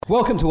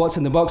Welcome to What's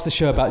in the Box, the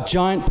show about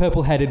giant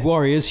purple-headed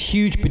warriors,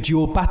 huge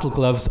bejeweled battle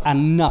gloves,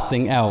 and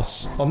nothing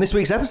else. On this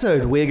week's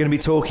episode, we're going to be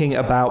talking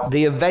about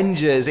the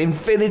Avengers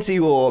Infinity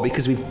War,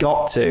 because we've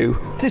got to.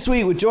 This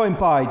week, we're joined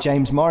by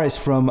James Morris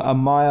from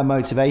Amaya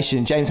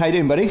Motivation. James, how you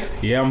doing, buddy?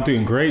 Yeah, I'm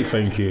doing great,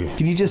 thank you.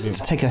 Can you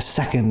just take a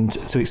second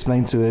to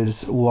explain to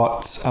us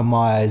what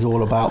Amaya is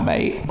all about,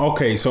 mate?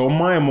 Okay, so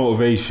Amaya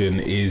Motivation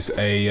is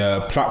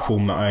a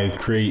platform that I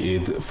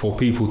created for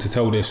people to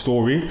tell their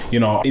story. You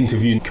know,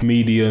 interviewing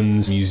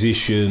comedians, musicians,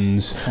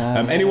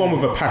 anyone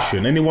with a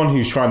passion, anyone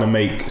who's trying to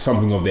make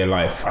something of their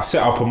life. I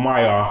set up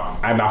Amaya,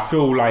 and I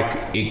feel like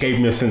it gave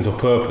me a sense of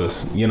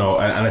purpose, you know,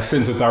 and a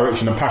sense of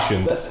direction and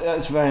passion.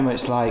 That's very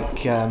much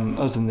like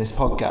us in this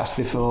podcast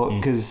before,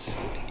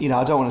 because you know,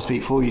 I don't want to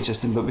speak for you,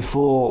 Justin, but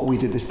before we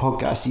did this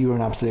podcast, you were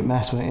an absolute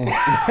mess, weren't you?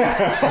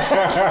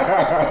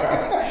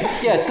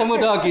 Yeah, some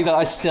would argue that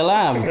I still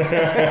am.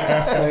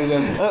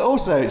 So,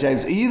 also,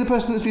 James, are you the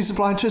person that's been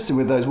supplying Tristan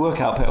with those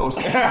workout pills?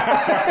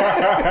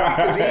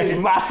 Because he is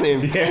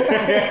massive.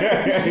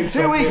 In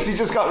 2 weeks, he's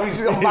just got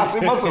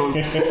massive muscles.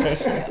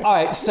 All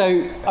right,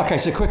 so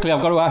quickly,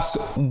 I've got to ask,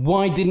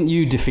 why didn't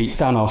you defeat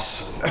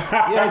Thanos?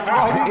 Yes,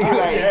 why didn't you?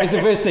 It's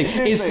the first thing.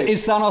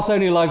 Is Thanos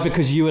only alive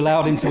because you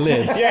allowed him to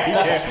live?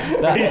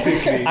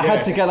 Basically. I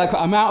had to get that.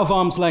 I'm out of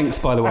arm's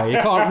length, by the way. You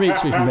can't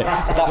reach me from it.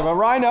 I'm a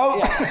rhino.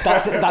 Yeah,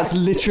 that's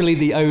literally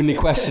the only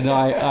question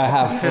I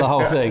have for the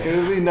whole thing.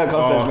 There'll be no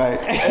contest,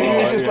 mate.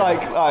 You just like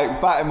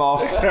bat him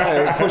off,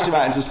 push him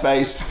out into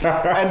space.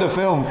 End of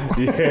film.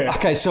 Yeah.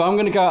 Okay, so I'm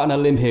going to go out on a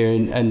limb here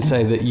and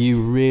say that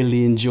you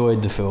really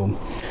enjoyed the film.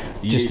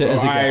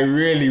 I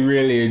really,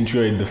 really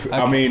enjoyed the film.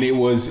 Okay. I mean, it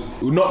was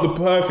not the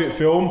perfect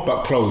film,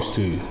 but close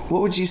to.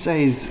 What would you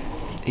say is,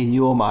 in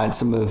your mind,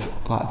 some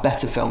of like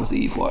better films that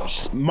you've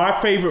watched? My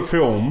favourite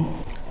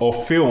film, or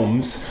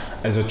films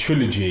as a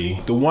trilogy,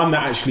 the one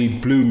that actually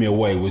blew me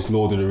away was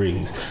Lord of the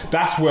Rings.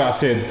 That's where I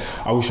said,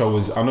 I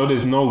know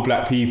there's no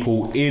black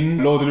people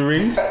in Lord of the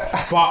Rings,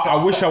 but I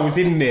wish I was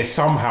in there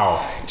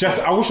somehow.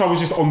 I wish I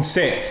was just on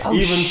set. Oh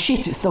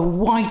shit, it's the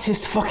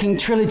whitest fucking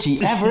trilogy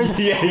ever, isn't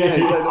it?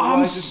 Yeah. Like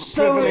I'm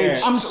so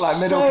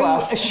middle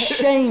class.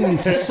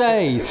 ashamed to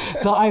say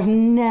that I've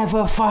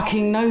never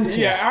fucking noticed.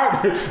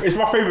 Yeah, it's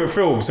my favourite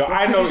film, so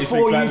I know it's for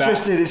you, like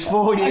Tristan. It's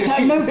for you.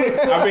 I know,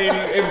 but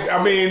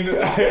I mean,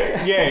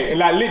 yeah,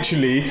 like literally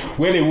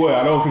where they were,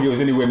 I don't think it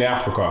was anywhere near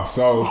Africa.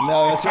 So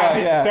no, that's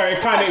right. Yeah. So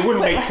it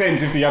wouldn't make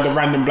sense if they had a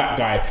random black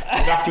guy.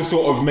 It'd have to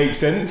sort of make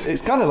sense.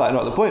 It's kind of like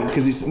not the point,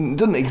 because it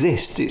doesn't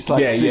exist. It's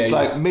like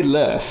like Middle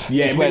Earth.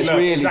 Yeah, it's where it's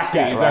really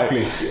set,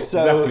 exactly. Right? So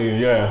exactly.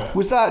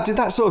 Yeah. Did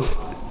that sort of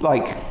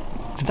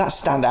did that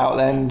stand out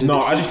then?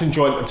 I just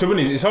enjoyed it. To be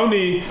honest,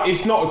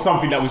 it's not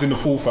something that was in the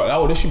forefront.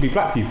 Oh, there should be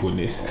black people in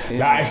this. Yeah.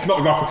 Like, it's not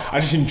enough. I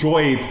just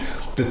enjoyed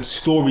the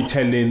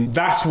storytelling.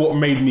 That's what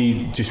made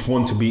me just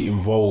want to be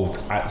involved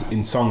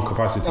in some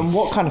capacity. And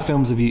what kind of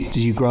films did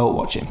you grow up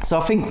watching? So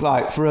I think,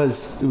 like, for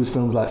us, there was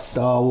films like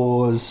Star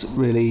Wars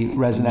really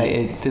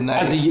resonated, didn't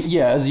they?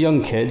 As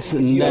young kids,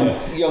 and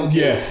young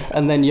kids.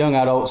 And then young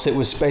adults. It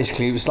was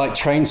like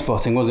Train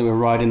Spotting, wasn't it? We're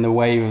riding the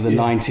wave of the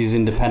 90s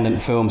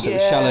independent films. It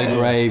was Shallow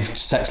Grave,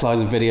 Sex, Lies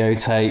and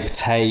Videotape,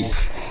 Tape,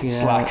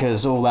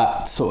 Slackers, all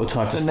that sort of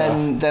type of stuff.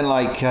 And then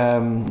like The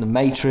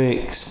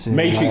Matrix.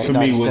 Matrix for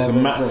me was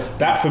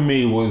that for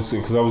me was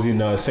because I was in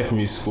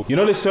secondary school. You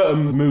know, there's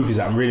certain movies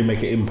that really make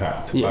an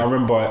impact. Yeah. I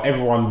remember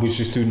everyone was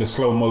just doing the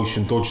slow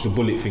motion dodge the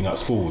bullet thing at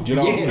school. Do you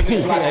know?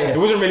 It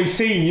wasn't really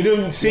seen. You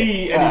didn't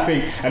see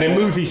anything. And then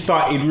movies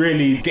started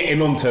really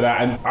getting onto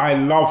that. And I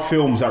love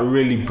films that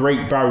really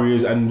break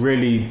barriers and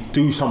really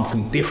do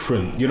something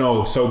different. You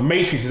know, so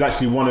Matrix is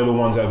actually one of the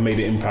ones that have made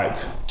an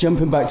impact.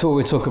 Jumping back to what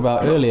we were talking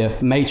about earlier,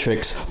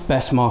 Matrix,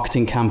 best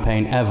marketing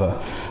campaign ever.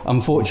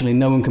 Unfortunately,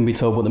 no one can be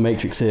told what the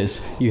Matrix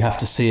is. You have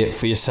to see it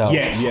for yourself.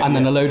 And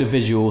then a load of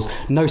visuals,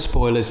 no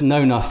spoilers,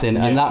 no nothing.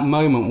 And that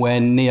moment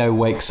when Neo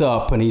wakes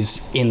up and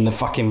he's in the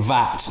fucking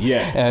vat.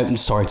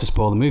 Sorry to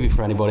spoil the movie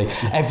for anybody.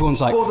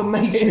 Everyone's like, or the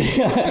Matrix.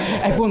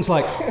 Everyone's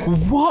like,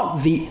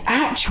 what the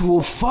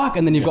actual fuck?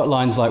 And then you've got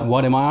lines like,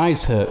 why do my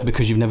eyes hurt?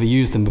 Because you've never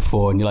used them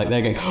before. And you're like,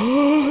 they're going,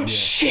 oh,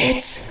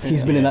 shit.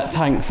 He's been in that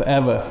tank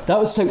forever. That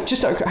was so.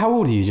 Just how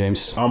old are you,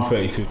 James? I'm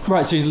 32.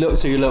 Right, so you're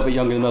a little bit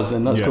younger than us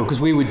then. That's cool, because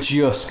we were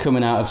just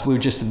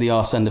at the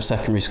arse end of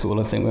secondary school,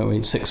 I think, weren't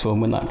we? Sixth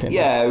form when that came out.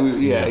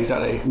 Yeah,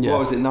 exactly. Yeah. What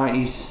was it,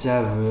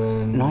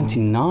 97?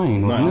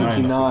 99, wasn't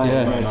it? 99,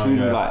 yeah. So we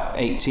were like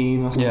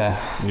 18 or something.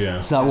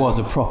 Yeah. So that was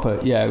a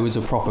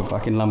proper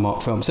fucking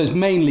landmark film. So it's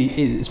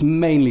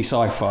mainly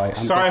sci-fi.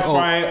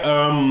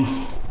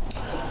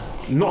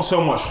 Not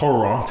so much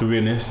horror, to be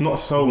honest. Not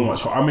so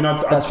much horror. I mean,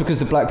 that's because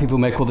the black people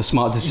make all the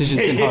smart decisions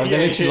in horror.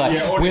 They're literally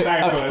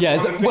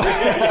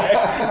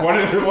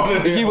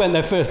you went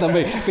there first, not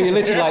me. But you're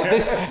literally like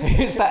this.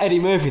 It's that Eddie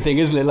Murphy thing,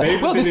 isn't it? Like,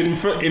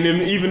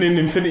 even in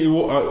Infinity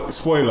War,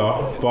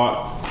 spoiler,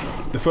 but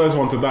the first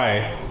one to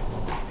die,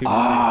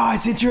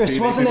 It's Idris,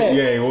 wasn't it?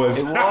 Yeah, it was.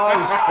 It was.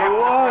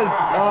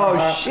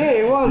 Oh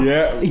shit, it was.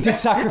 Yeah. He did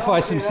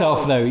sacrifice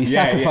himself, though. He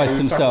sacrificed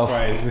himself.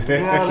 Yeah,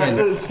 that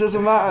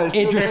doesn't matter.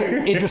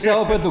 Idris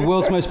Elba, the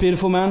world's most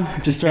beautiful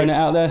man. Just throwing it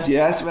out there.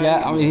 Yes, man.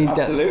 Yeah, I mean,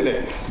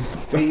 absolutely.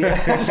 He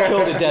just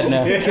killed it dead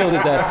now. Killed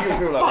it dead.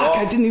 Fuck,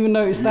 I didn't even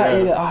notice that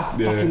either.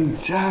 Fucking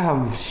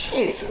damn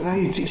shit. Now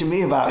you're teaching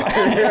me about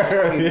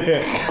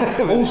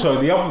it. Also,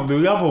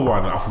 the other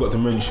one I forgot to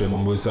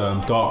mention was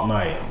Dark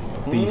Knight.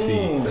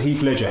 DC,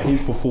 Heath Ledger,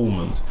 his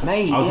performance.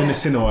 Mate, I was in the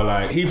cinema,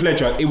 like Heath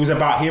Ledger. It was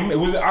about him.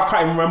 I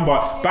can't even remember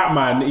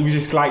Batman. He was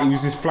just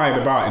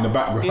flying about in the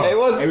background. Yeah, it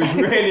was. It was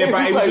really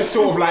about. It was just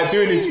sort of like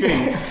doing his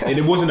thing, and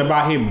it wasn't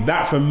about him.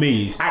 That for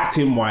me,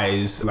 acting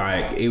wise,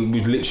 like it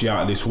was literally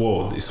out of this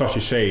world. It's such a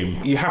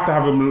shame. You have to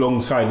have him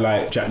alongside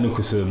like Jack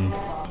Nicholson,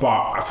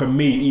 but for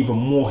me, even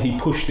more, he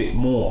pushed it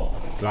more.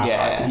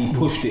 He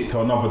pushed it to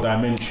another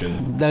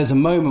dimension. There's a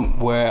moment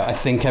where I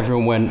think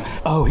everyone went,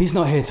 "Oh, he's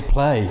not here to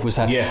play." Was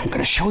that? I'm going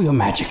to show you a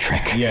magic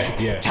trick.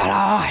 Yeah.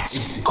 Ta-da!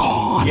 It's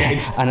gone.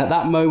 Yeah. And at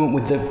that moment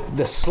with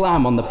the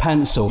slam on the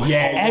pencil,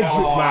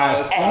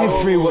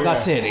 everyone.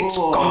 That's it. It's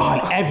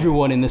gone.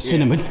 Everyone in the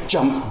cinema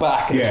jumped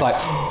back and it was like,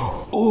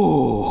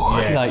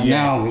 "Oh!"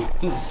 Now.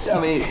 I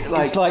mean,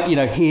 it's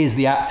like here's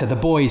the actor. The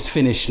boy's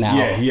finished now.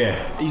 Yeah.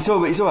 You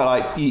talk about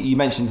like you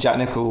mentioned Jack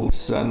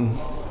Nicholson.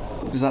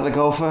 Is that the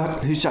golfer?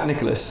 Who's Jack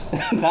Nicholas?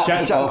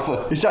 That's the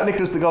golfer. Is Jack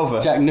Nicholas the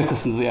golfer? Jack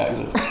Nicholson's the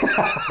actor.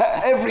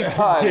 Every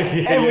time.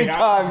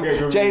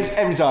 James,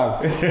 every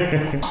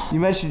time. You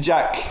mentioned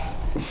Jack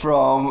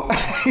from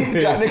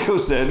Jack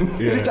Nicholson.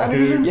 Is it Jack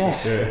Nicholson?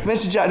 Yes. You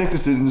mentioned Jack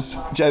Nicholson's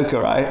Joker,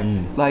 right?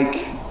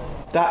 Like,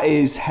 that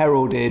is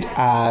heralded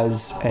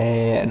as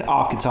an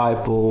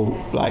archetypal,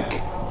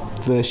 like,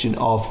 version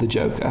of the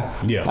Joker.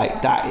 Yeah.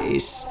 Like, that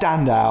is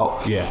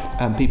standout. Yeah.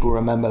 And people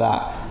remember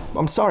that.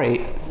 I'm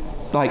sorry,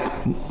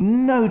 like,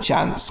 no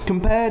chance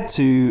compared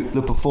to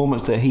the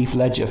performance that Heath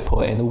Ledger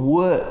put in, the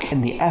work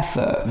and the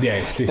effort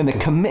and the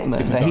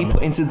commitment that he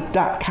put into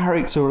that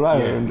character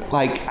alone. Yeah.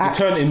 Like,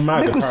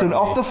 Nicholson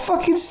off the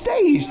fucking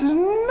stage. There's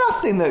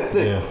nothing that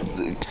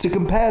to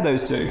compare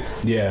those two.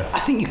 Yeah, I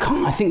think you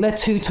can't. I think they're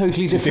two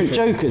totally different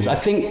Jokers. Yeah.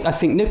 I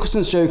think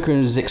Nicholson's Joker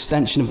is an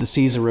extension of the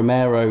Cesar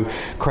Romero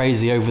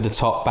crazy over the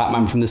top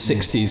Batman from the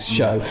 '60s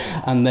show,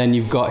 and then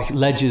you've got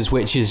Ledger's,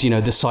 which is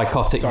the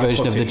psychotic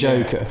version of the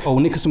Joker. Oh,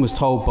 Nicholson was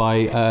told by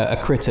a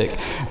critic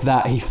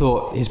that he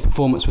thought his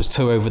performance was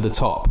too over the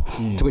top,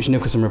 to which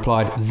Nicholson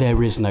replied,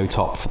 "There is no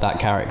top for that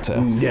character."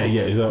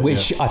 Exactly.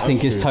 Which I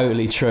think is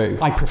totally true.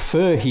 I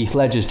prefer Heath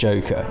Ledger's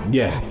Joker.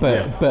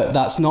 But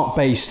that's not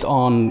based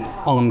on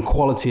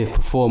quality of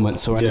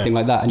performance or anything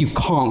like that. And you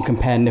can't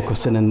compare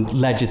Nicholson and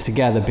Ledger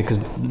together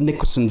because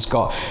Nicholson's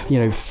got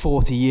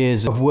 40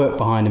 years of work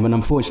behind him, and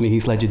unfortunately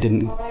Heath Ledger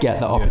didn't get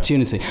that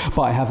opportunity.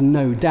 But I have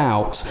no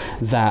doubt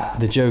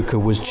that the Joker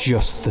was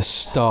just the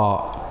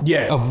start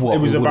of what it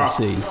was about.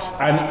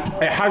 And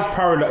it has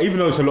parallel, even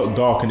though it's a lot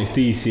dark and it's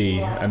DC,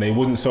 and it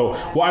wasn't so.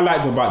 What I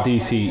liked about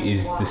DC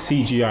is the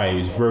CGI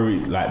is very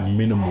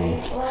minimal.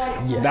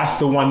 Yes. That's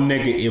the one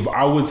negative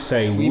I would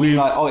say.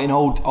 In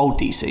old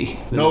DC,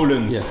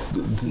 Nolan's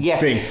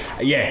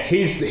thing. Yeah,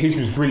 his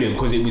was brilliant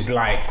because it was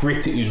like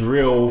gritty, it was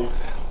real.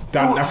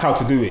 That's how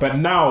to do it. But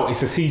now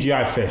it's a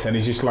CGI fest, and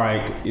it's just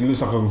like it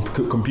looks like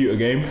a computer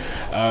game,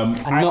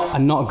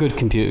 and not a good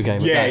computer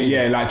game.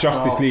 Like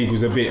Justice League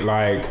was a bit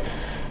like.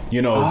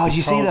 Oh, did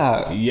you see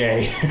that?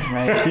 Yeah.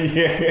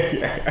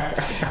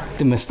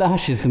 The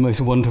moustache is the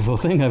most wonderful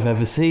thing I've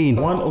ever seen.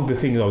 One of the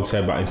things I would say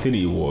about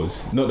Infinity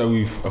Wars, not that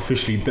we've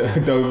officially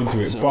dove into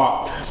it,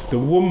 but the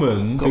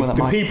woman,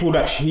 the people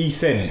that he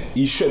sent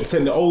the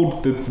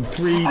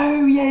three.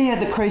 Oh yeah,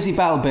 the crazy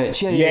battle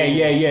bitch.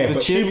 Yeah.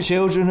 But she was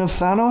children of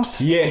Thanos.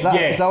 Yeah, is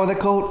that what they're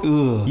called?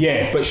 Ugh.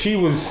 Yeah, but she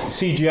was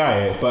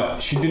CGI, but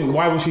she didn't.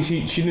 Why was she?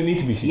 She didn't need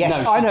to be CGI.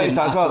 Yes, I noticed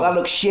that as well. That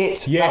looks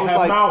shit. Yeah, that was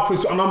her mouth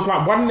was, and I was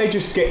like, why didn't they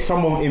just get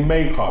someone in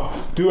makeup,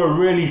 do a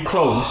really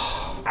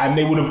close, and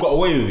they would have got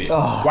away with it?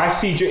 Why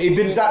CGI? It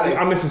didn't. Exactly.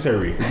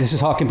 Unnecessary. This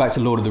is harking back to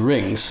Lord of the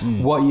Rings.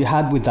 What you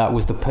had with that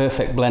was the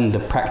perfect blend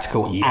of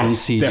practical and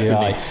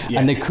CGI,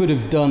 and they could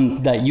have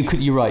done that.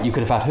 You're right. You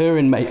could have had her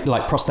in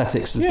like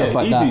prosthetics and stuff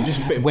like that.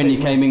 Just when you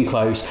came in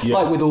close,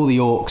 like with all the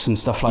orcs and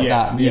stuff like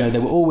that. They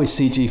were always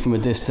CG from a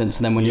distance,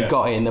 and then when you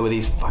got in, there were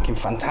these fucking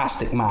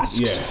fantastic masks.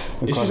 Yeah,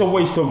 it's just a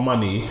waste of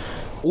money.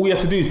 All you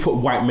have to do is put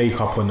white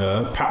makeup on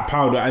her,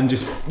 powder, and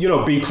just,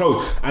 be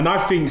close. And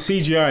I think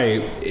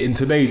CGI in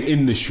today's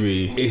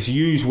industry is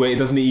used where it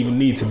doesn't even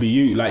need to be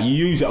used. Like, you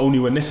use it only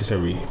when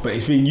necessary. But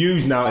it's being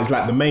used now as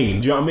like the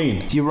main. Do you know what I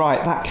mean? You're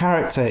right. That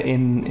character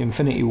in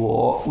Infinity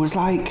War was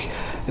like...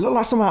 It looked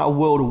like something out of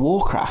World of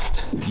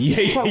Warcraft. Yeah,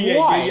 it's like, yeah,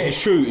 why? It's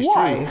true.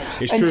 Why?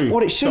 It's and true.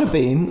 What it should have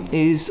been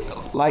is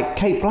like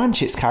Cate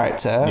Blanchett's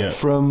character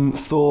from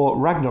Thor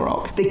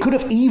Ragnarok. They could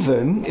have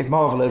even, if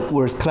Marvel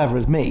were as clever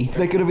as me,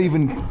 they could have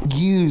even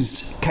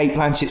used Cate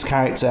Blanchett's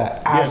character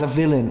as a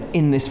villain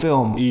in this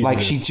film. Easily.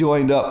 Like she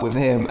joined up with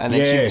him, and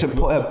then to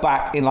put her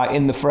back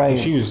in the frame.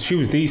 She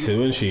was decent,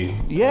 wasn't she?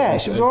 Yeah,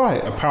 she was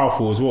alright.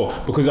 Powerful as well,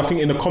 because I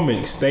think in the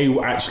comics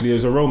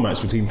there's a romance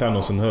between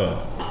Thanos and her.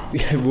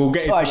 We'll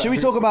get into should we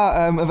talk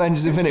about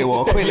Avengers Infinity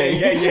War quickly?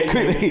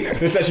 Quickly.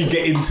 Let's actually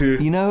get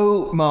into... You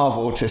know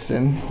Marvel,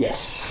 Tristan?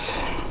 Yes.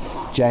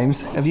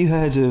 James, have you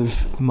heard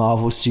of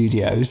Marvel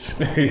Studios?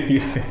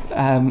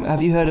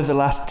 Have you heard of the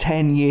last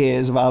 10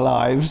 years of our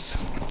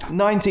lives?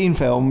 19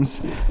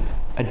 films,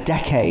 a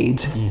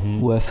decade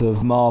worth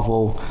of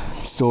Marvel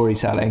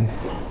storytelling,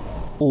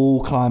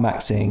 all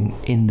climaxing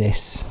in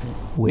this,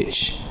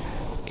 which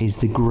is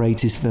the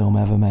greatest film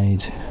ever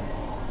made.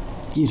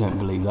 You don't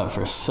believe that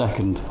for a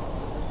second.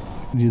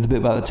 The bit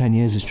about the 10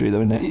 years is true,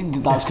 though, isn't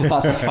it? That's because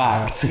that's a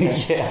fact.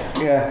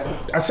 Yeah.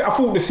 I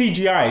thought the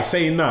CGI,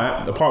 saying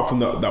that, apart from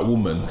that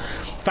woman,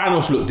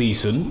 Thanos looked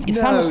decent.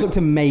 No. Thanos looked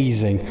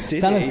amazing. The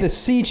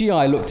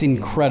CGI looked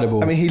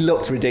incredible. I mean, he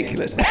looked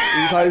ridiculous. He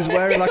was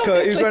wearing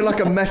like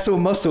a metal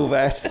muscle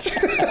vest.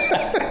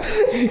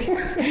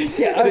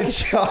 A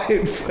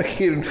giant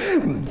fucking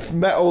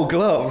metal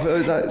glove.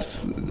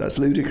 That's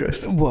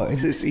ludicrous. What?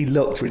 He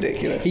looked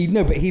ridiculous.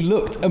 But he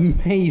looked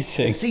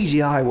amazing. The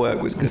CGI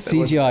work was good. The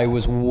CGI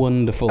was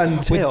wonderful.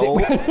 Until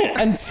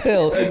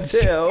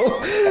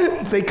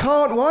they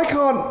can't. Why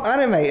can't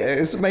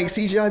animators make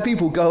CGI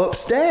people go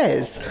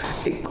upstairs?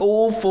 It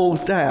all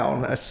falls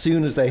down as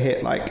soon as they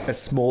hit like a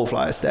small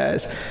flight of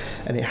stairs,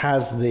 and it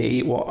has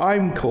what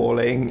I'm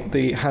calling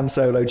the Han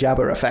Solo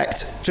jabber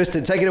effect.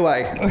 Tristan, take it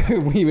away.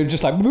 We were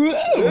just like on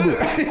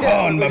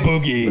my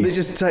boogie. They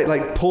just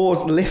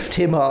pause, lift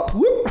him up.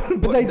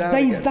 But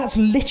that's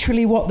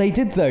literally what they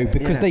did though,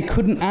 because they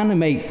couldn't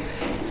animate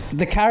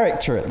the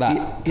character at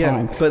that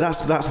time. But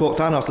that's what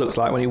Thanos looks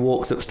like when he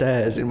walks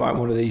upstairs in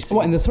one of these scenes.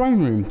 What, in the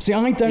throne room? See,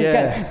 I don't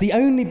get... The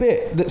only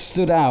bit that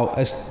stood out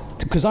as...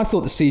 Because I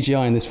thought the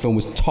CGI in this film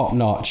was top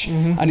notch,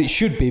 and it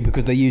should be,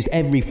 because they used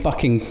every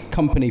fucking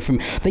company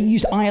from... They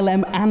used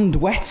ILM and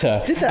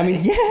Weta. Did they? I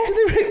mean, yeah. Did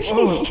they really?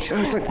 Oh, it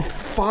was like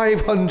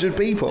 500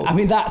 people. I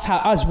mean, that's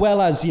how... As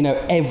well as,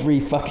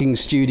 every fucking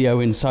studio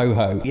in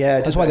Soho.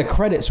 Yeah. That's why the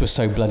credits were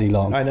so bloody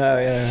long. I know,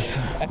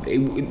 yeah.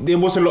 There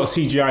was a lot of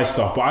CGI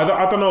stuff, but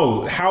I don't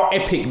know how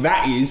epic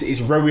that is. It's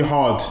very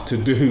hard to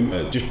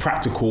do just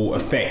practical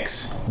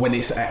effects when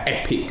it's an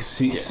epic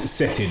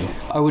setting.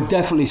 I would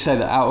definitely say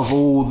that out of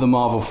all the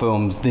Marvel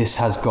films, this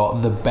has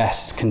got the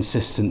best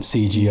consistent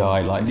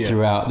CGI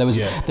throughout. There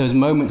was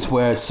moments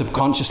where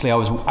subconsciously I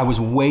was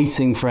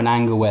waiting for an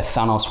angle where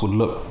Thanos would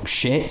look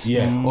shit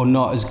or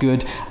not as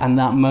good, and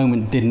that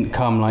moment didn't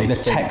come. Like the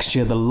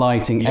texture, the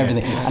lighting,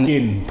 everything. His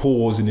skin,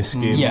 pores in his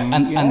skin.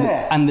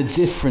 And the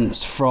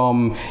difference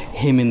from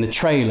him in the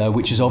trailer,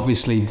 which is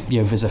obviously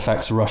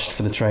VisFX rushed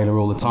for the trailer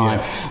all the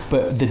time,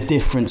 but the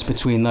difference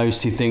between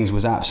those two things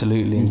was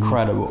absolutely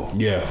incredible.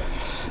 Yeah.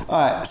 All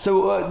right,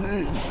 so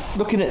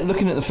looking at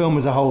the film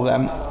as a whole,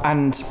 then,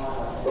 and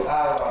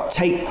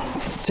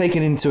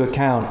taking into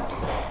account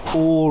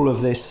all of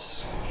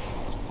this,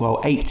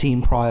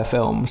 18 prior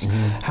films,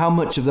 how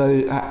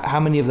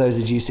many of those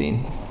had you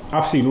seen?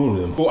 I've seen all of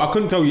them, but I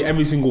couldn't tell you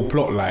every single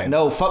plot line.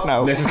 No, fuck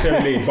no.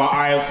 Necessarily,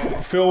 but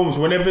films,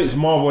 whenever it's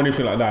Marvel or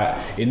anything like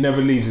that, it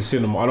never leaves the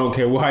cinema. I don't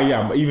care where I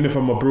am, even if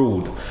I'm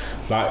abroad.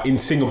 Like in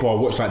Singapore,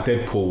 I watched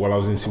Deadpool while I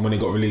was when it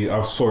got released.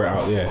 I saw it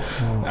out there,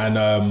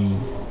 and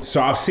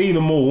so I've seen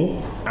them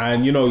all.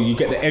 And you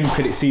get the end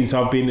credit scene,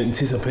 so I've been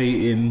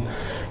anticipating,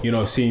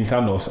 seeing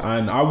Thanos,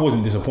 and I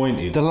wasn't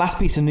disappointed. The last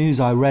piece of news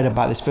I read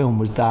about this film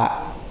was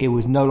that it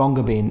was no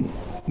longer being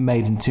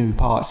made in two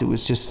parts. It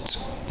was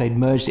just they'd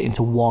merged it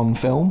into one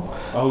film.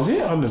 Oh, was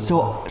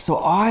it? So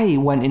I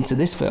went into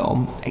this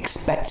film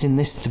expecting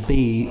this to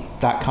be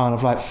that kind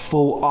of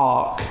full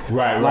arc,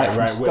 right,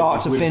 from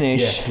start to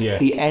finish,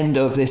 the end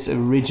of this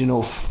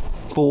original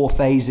 4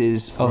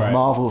 phases of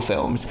Marvel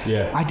films.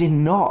 Yeah. I did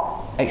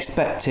not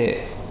expect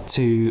it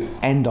to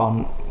end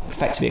on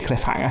effectively a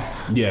cliffhanger.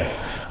 Yeah,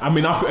 I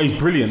mean, it's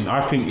brilliant.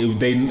 I think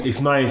it's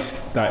nice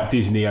that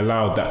Disney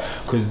allowed that,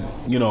 because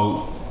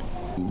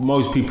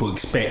most people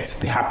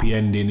expect the happy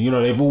ending.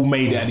 They've all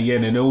made it at the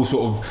end, and they all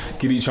sort of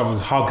give each other's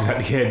hugs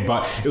at the end.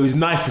 But it was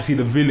nice to see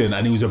the villain,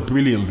 and he was a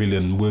brilliant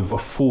villain with a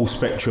full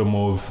spectrum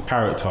of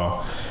character.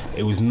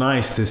 It was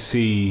nice to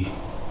see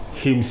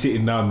him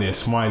sitting down there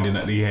smiling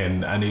at the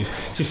end, and it's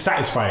just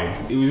satisfying.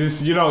 It was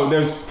just,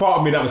 there's part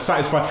of me that was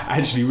satisfied. I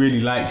actually really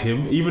liked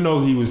him, even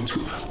though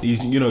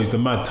he's the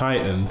Mad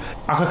Titan.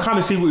 I could kind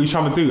of see what he was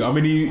trying to do. I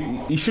mean,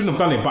 he shouldn't have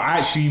done it, but I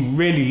actually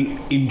really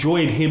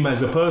enjoyed him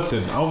as a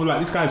person. I was like,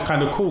 this guy's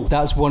kind of cool.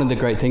 That's one of the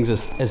great things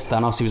as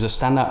Thanos. He was a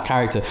standout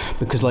character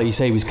because, like you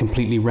say, he was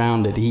completely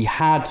rounded. He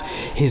had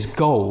his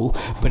goal,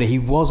 but he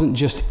wasn't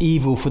just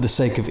evil for the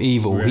sake of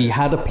evil. Really? He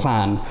had a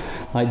plan,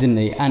 didn't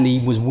he? And he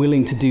was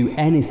willing to do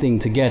anything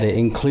to get it,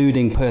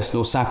 including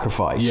personal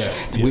sacrifice,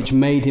 which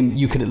made him,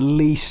 you could at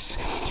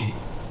least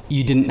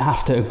you didn't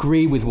have to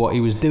agree with what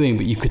he was doing,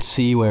 but you could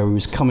see where he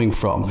was coming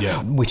from,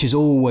 which is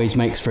always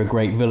makes for a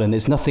great villain.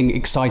 There's nothing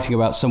exciting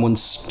about someone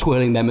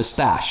twirling their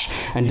moustache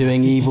and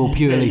doing evil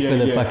purely for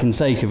the fucking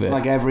sake of it.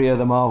 Like every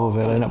other Marvel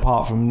villain,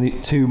 apart from the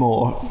two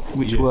more,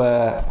 which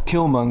were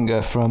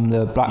Killmonger from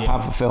the Black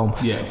Panther film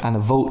and the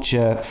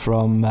Vulture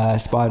from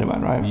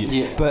Spider-Man, right?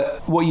 Yeah.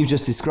 But what you've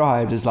just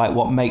described is like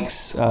what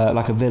makes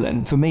like a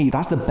villain. For me,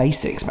 that's the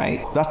basics,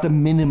 mate. That's the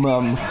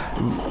minimum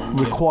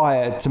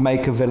required to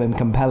make a villain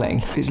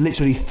compelling. It's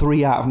literally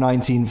 3 out of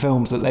 19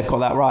 films that they've got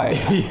that right.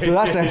 So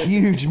that's a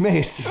huge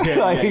miss.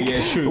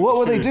 What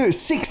would they do?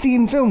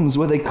 16 films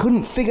where they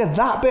couldn't figure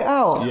that bit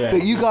out,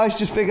 but you guys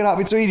just figured out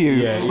between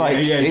you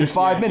in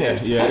 5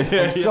 minutes.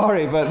 I'm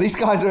sorry, but these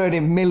guys are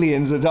earning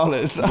millions of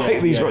dollars.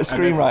 These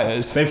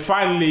screenwriters. They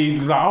finally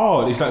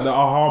it's like the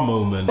aha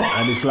moment,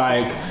 and it's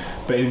like.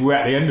 But we're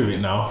at the end of it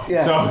now.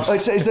 Yeah. So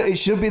it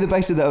should be the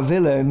basis that a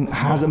villain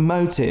has a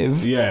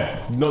motive. Yeah.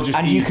 Not just.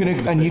 And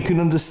you can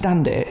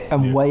understand it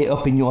and weigh it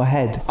up in your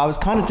head. I was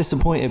kind of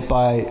disappointed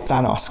by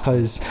Thanos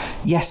because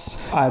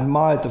yes, I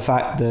admired the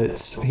fact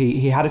that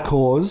he had a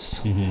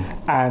cause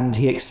and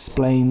he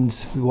explained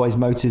what his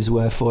motives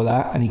were for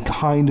that, and he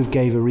kind of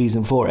gave a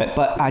reason for it.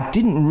 But I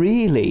didn't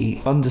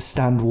really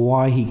understand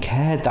why he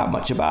cared that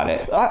much about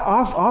it.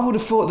 I would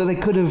have thought that they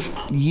could have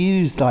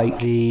used like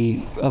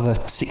the other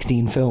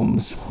 16 films.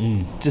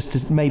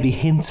 Just to maybe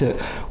hint at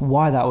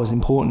why that was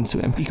important to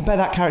him. You compare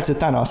that character to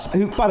Thanos,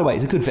 who, by the way,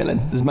 is a good villain.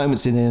 There's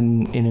moments in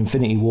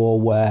Infinity War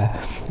where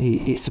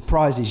it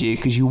surprises you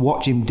because you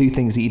watch him do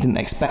things that you didn't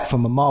expect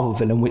from a Marvel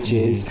villain, which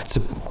is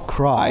to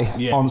cry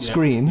on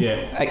screen.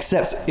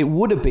 Except it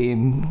would have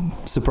been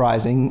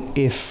surprising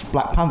if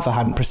Black Panther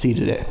hadn't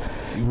preceded it.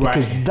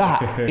 Because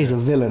that is a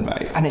villain,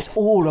 mate. And it's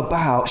all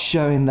about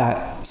showing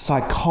that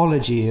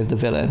psychology of the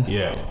villain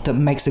that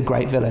makes a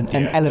great villain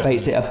and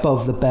elevates it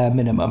above the bare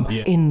minimum.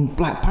 In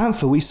Black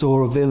Panther, we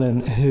saw a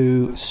villain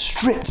who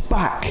stripped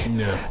back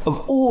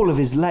of all of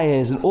his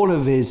layers and all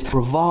of his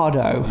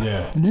bravado,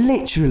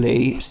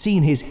 literally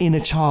seen his inner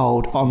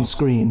child on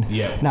screen.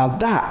 Now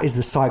that is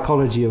the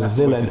psychology of a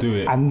villain,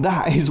 and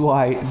that is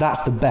why that's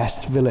the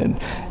best villain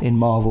in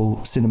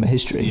Marvel cinema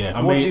history.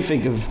 What do you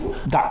think of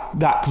that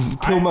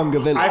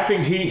Killmonger villain? I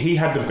think he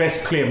had the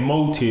best clear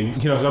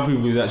motive. Some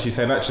people would actually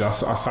say, actually,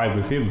 I side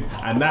with him,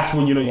 and that's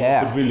when you're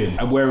the villain.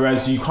 And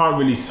whereas you can't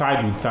really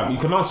side with that, you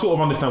can sort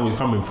of understand where he's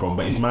coming from,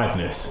 but it's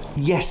madness.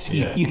 Yes,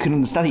 you can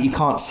understand it. You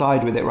can't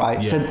side with it,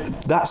 right? So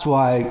that's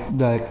why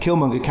the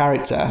Killmonger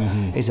character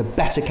is a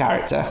better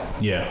character.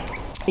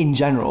 In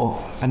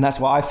general, and that's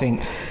why I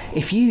think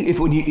if you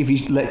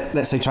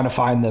let's say trying to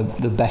find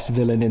the best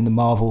villain in the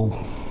Marvel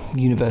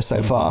universe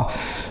so far,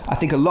 I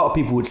think a lot of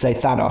people would say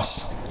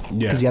Thanos.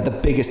 Because he had the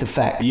biggest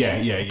effect.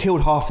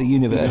 Killed half the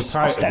universe,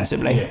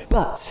 ostensibly.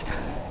 But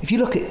if you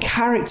look at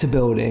character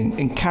building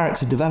and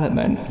character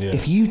development,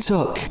 if you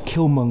took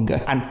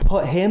Killmonger and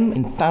put him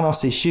in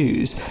Thanos'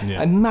 shoes,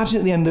 imagine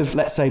at the end of,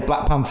 let's say,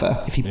 Black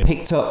Panther, if he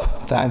picked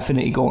up that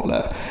Infinity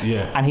Gauntlet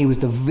and he was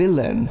the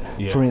villain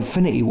for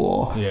Infinity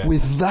War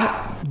with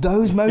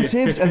those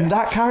motives and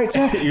that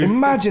character,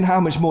 imagine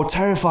how much more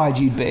terrified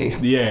you'd be.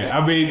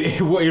 I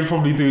mean, what he'd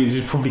probably do is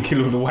just probably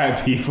kill all the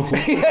white people.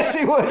 Yes,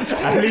 he would.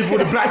 And leave all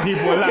the black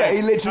people alive. Yeah,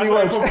 he literally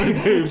would.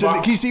 So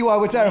can you see why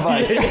we're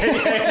terrified?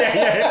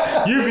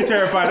 You'd be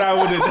terrified, I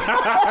wouldn't.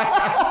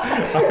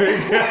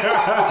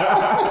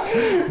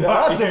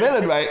 That's a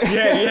villain, mate.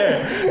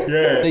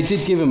 They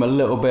did give him a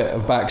little bit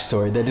of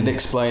backstory. They did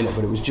explain it,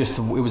 but it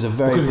was a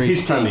very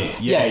brief scene.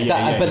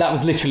 But that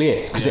was literally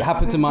it, because it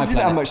happened to my planet.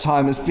 Didn't have much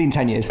time. It's been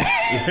 10 years.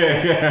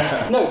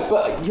 No,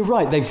 but you're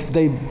right.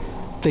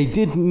 They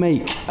did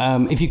make.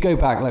 If you go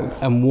back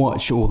and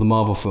watch all the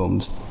Marvel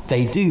films,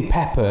 they do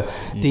pepper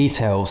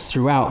details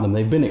throughout them.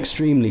 They've been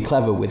extremely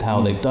clever with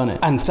how they've done it.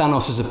 And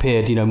Thanos has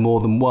appeared, more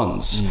than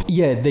once.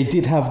 They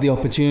did have the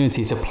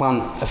opportunity to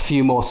plant a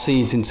few more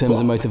seeds in terms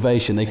of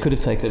motivation. They could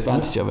have taken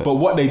advantage of it. But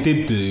what they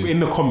did do in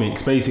the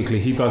comics, basically,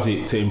 he does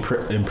it to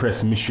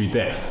impress Mystery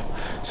Death.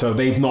 So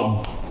they've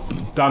not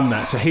done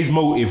that. So his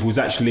motive was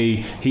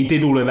actually, he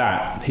did all of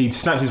that. He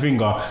snapped his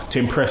finger to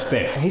impress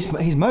Death.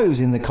 His motives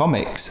in the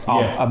comics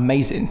are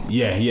amazing.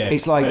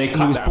 It's like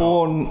he was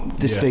born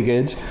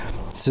disfigured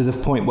to the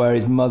point where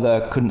his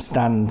mother couldn't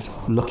stand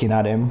looking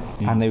at him,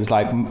 and he was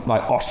like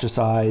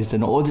ostracized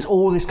and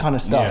all this kind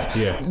of stuff.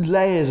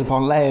 Layers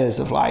upon layers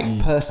of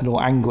personal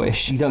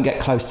anguish. You don't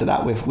get close to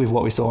that with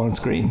what we saw on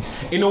screen.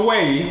 In a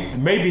way,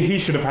 maybe he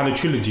should have had a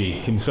trilogy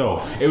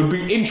himself. It would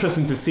be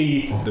interesting to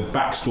see the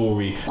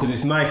backstory, because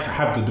it's nice to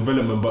have the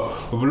development, but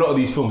with a lot of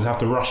these films, have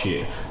to rush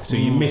it, so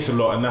you miss a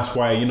lot, and that's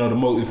why the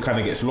motive kind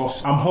of gets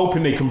lost. I'm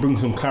hoping they can bring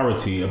some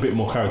clarity, a bit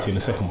more clarity in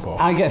the second part.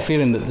 I get a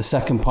feeling that the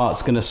second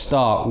part's going to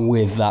start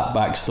with that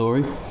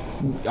backstory.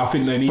 I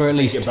think they need to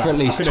take it back.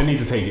 I think they need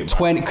to take it back.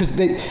 20, because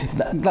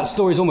that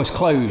story's almost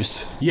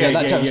closed.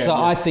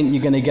 I think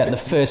you're going to get the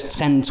first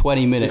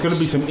 10-20 minutes. There's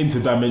going to be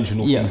some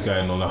interdimensional things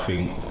going on, I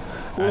think.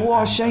 Well,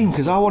 what a shame,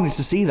 because I wanted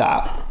to see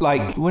that.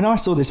 Like, when I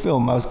saw this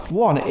film,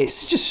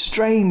 it's just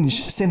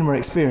strange cinema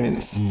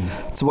experience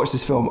to watch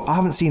this film. I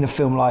haven't seen a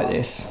film like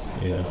this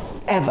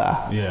ever,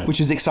 which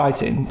is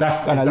exciting.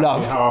 That's and exactly I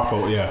loved. how I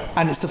felt,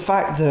 And it's the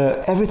fact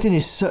that everything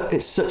is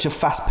it's such a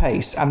fast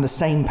pace and the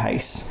same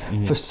pace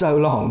for so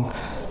long.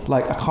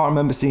 Like, I can't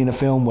remember seeing a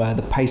film where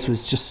the pace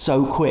was just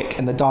so quick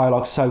and the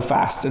dialogue so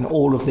fast and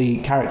all of the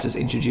characters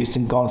introduced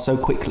and gone so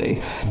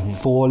quickly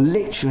for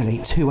literally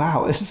 2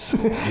 hours.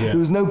 There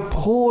was no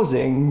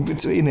pausing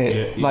between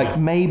it.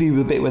 Maybe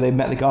the bit where they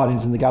met the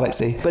Guardians in the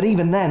Galaxy, but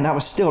even then, that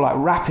was still like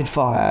rapid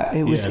fire.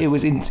 It was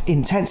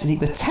intense, and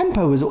the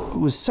tempo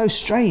was so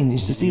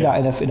strange to see that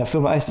in a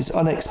film like this. It's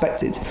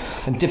unexpected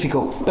and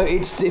difficult. But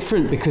it's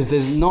different because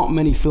there's not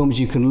many films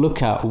you can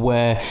look at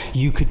where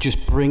you could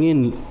just bring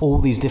in all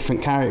these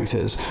different characters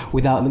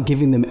without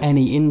giving them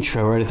any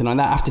intro or anything like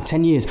that. After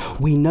 10 years,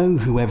 we know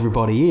who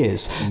everybody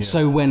is.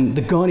 So when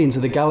the Guardians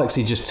of the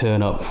Galaxy just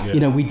turn up,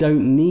 we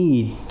don't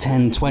need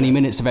 10, 20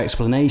 minutes of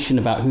explanation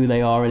about who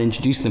they are and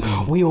introduce them.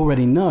 We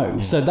already know.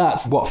 So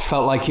that's what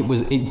felt like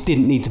it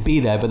didn't need to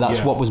be there, but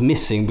that's what was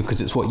missing because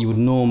it's what you would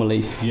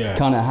normally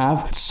kind of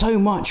have. So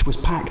much was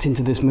packed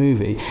into this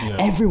movie.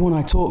 Everyone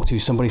I talk to,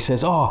 somebody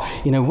says,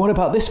 what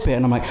about this bit?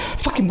 And I'm like,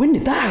 fucking, when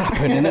did that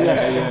happen? And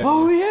they're like,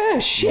 oh yeah,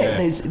 shit.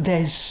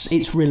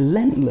 It's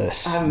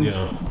relentless. And that's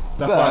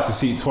why I had to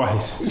see it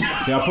twice.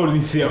 I probably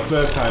need to see it a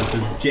third time to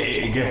get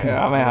it again.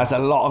 I mean, that's a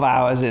lot of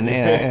hours in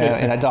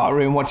a dark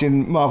room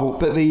watching Marvel.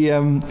 But the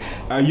you're not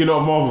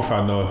a Marvel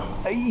fan, though?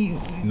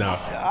 No.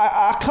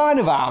 I kind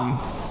of am.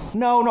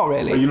 No, not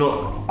really. Are you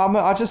not?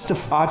 I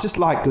just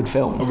like good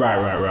films. Right,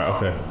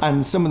 okay.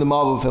 And some of the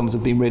Marvel films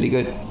have been really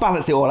good.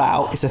 Balance it all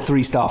out, it's a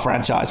 3-star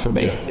franchise for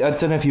me. I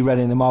don't know if you read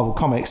any of the Marvel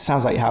comics.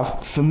 Sounds like you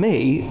have. For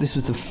me, this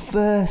was the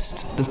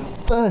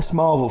first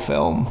Marvel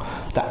film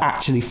that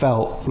actually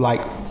felt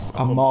like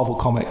a Marvel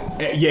comic.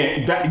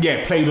 Played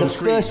on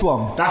screen. The first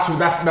one.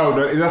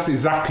 That's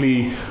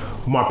exactly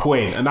my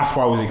point, and that's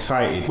why I was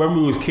excited when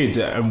we was kids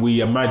and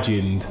we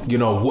imagined,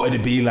 what would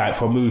it be like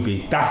for a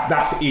movie.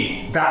 That's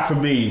it. That for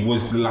me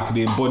was like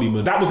the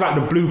embodiment. That was like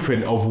the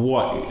blueprint of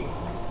what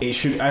it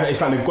should.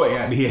 It's like they've got it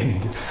at the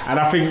end, and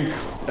I think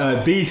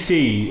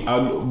DC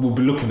will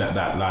be looking at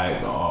that like,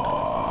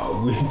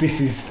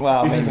 this is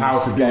how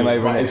to do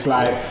it. But it's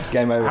like, it's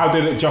game over. How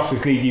did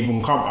Justice League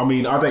even come? I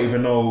mean, I don't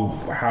even know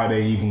how they're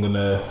even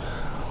gonna.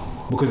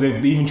 Because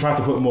they've even tried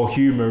to put more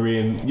humour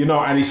in,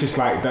 and it's just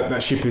like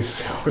that ship is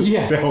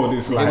sailed.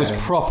 It's like, it was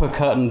proper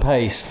cut and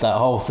paste, that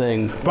whole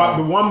thing. But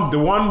the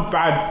one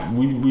bad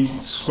we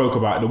spoke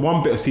about, the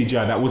one bit of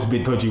CGI that was a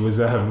bit dodgy was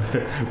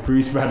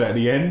Bruce Banner at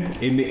the end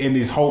in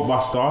his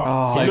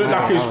Hulkbuster. It looked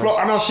like it was flop,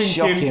 and I was thinking,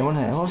 shocking,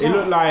 wasn't it? What was it that?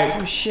 Looked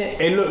like shit.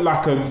 It looked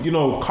like a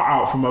cut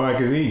out from a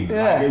magazine.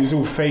 Yeah. Like, it was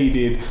all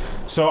faded.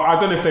 So I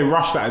don't know if they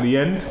rushed that at the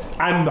end.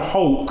 And the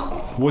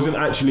Hulk wasn't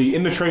actually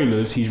in the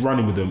trailers. He's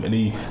running with them, and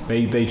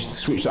they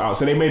switched it out.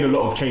 So they made a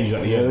lot of changes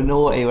at the end. They were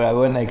naughty,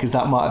 weren't they? Because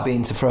that might have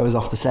been to throw us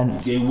off the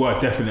scent. They were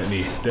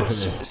definitely.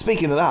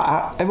 Speaking of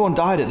that, everyone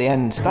died at the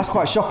end. That's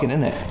quite shocking,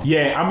 isn't it?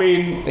 Yeah, I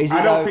mean, is it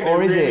I don't think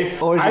or is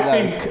it? Or is I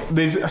think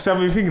there's. So I've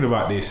been thinking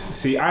about this.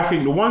 See, I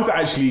think the ones that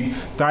actually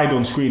died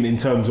on screen in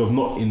terms of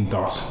not in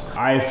dust,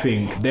 I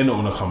think they're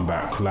not going to come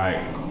back. Like,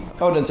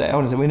 I wouldn't say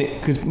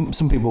because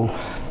some people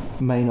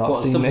may not have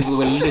seen this. Some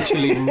people are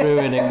literally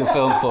ruining the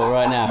film for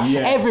right now.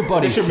 Yeah.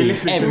 Everybody's seen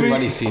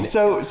it.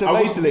 So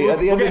basically, at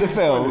the end of the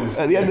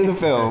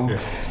film,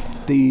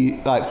 the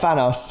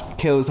Thanos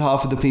kills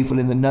half of the people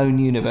in the known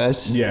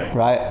universe. Yeah.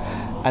 Right.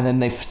 And then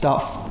they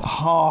start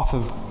half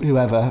of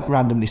whoever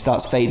randomly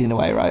starts fading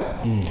away, right?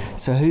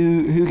 So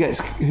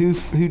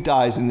who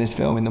dies in this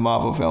film, in the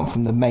Marvel film,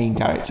 from the main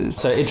characters?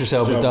 So Idris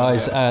Elba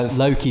dies,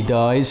 Loki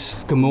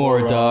dies,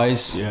 Gamora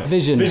dies,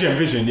 Vision. Did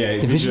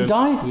Vision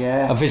die?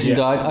 Yeah. Vision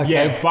died. Okay.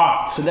 Yeah,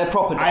 but so they're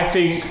proper. I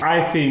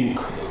think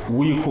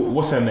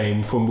what's her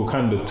name from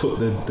Wakanda took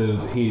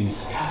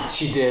his.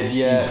 She did.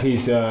 Yeah.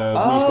 He's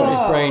got his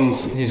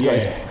brains. He's got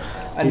his.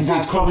 And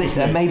that's probably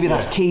maybe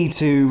that's key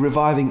to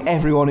reviving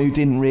everyone who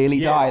didn't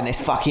really die in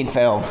this fucking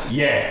film.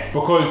 Yeah,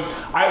 because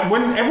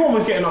when everyone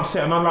was getting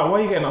upset, and I'm like, why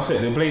are you getting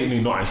upset? They're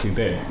blatantly not actually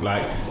dead.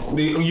 Like,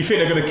 you think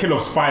they're going to kill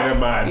off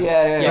Spider-Man.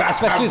 Yeah,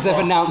 especially as they've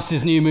announced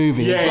his new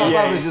movie.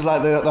 That was just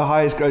like the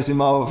highest grossing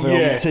Marvel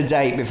film to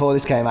date before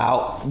this came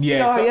out.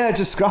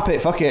 Just scrap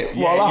it, fuck it.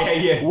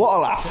 What a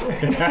laugh.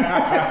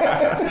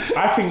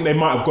 I think they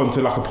might have gone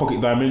to like a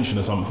pocket dimension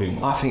or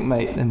something. I think,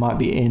 mate, they might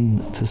be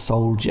in to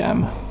Soul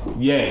Gem.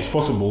 Yeah, it's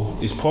possible.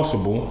 It's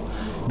possible.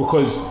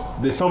 Because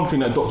there's something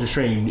that Doctor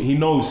Strange, he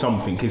knows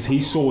something, because he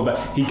saw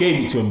that, he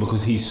gave it to him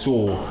because he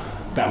saw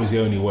that was the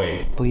only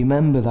way. But you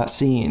remember that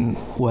scene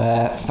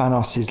where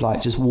Thanos is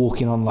like just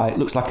walking on like,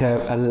 looks like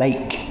a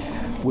lake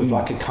with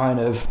like a kind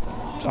of,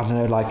 I don't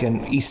know, like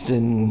an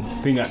eastern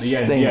thing at the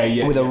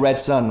end, with a red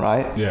sun,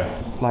 right? Yeah.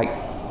 Like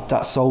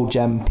that Soul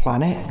Gem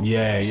planet.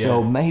 Yeah.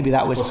 So maybe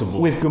that was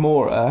possible. With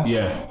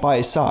Gamora by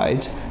his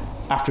side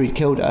after he'd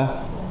killed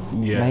her.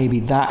 maybe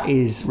that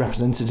is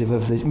representative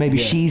of the. Maybe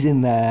she's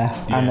in there,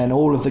 and then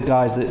all of the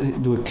guys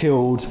that were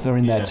killed are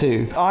in there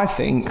too. I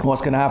think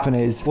what's going to happen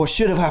is what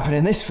should have happened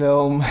in this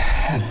film.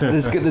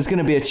 There's going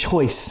to be a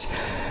choice,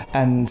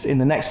 and in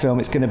the next film,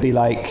 it's going to be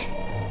like,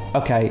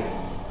 okay,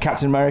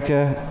 Captain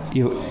America,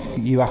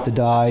 you have to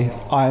die.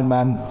 Iron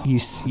Man,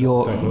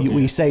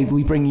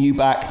 we bring you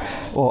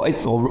back, or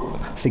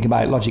think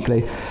about it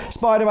logically.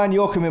 Spider-Man,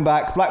 you're coming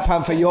back. Black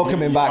Panther, you're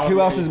coming back. Who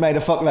else has made a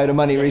fuckload of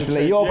money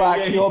recently? You're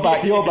back. You're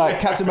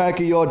back. Captain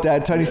America, you're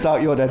dead. Tony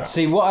Stark, you're dead.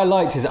 See, what I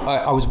liked is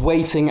I was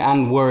waiting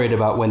and worried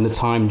about when the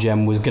time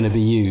gem was going to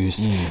be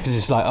used, because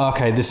it's like,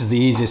 okay, this is the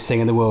easiest thing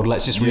in the world.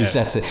 Let's just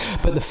reset it.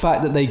 But the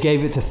fact that they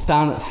gave it to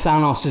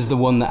Thanos is the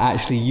one that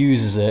actually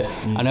uses it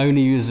and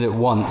only uses it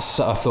once,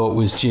 I thought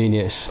was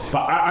genius.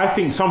 But I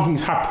think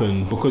something's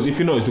happened, because if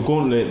you notice, the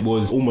gauntlet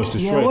was almost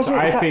destroyed. Yeah, was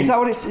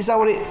it? Is that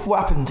what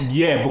happened?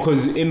 Yeah,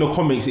 because in the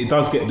comics it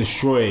does get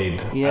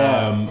destroyed.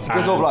 Yeah, it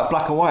goes all like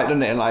black and white,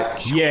 doesn't it? And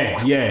like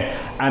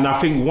and I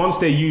think once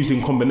they're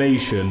using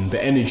combination,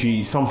 the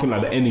energy, something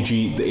like the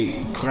energy,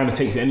 it kind of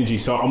takes the energy.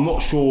 So I'm not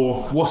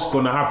sure what's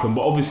going to happen,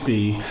 but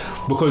obviously,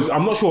 because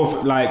I'm not sure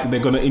if like they're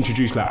going to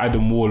introduce like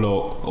Adam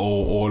Warlock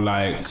or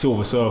like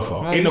Silver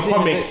Surfer. No, in the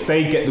comics,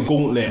 they get the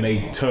gauntlet and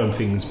they turn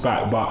things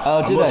back.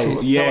 But do they?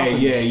 Sure.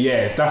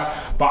 Yeah.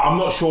 But I'm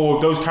not sure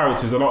those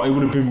characters are not. It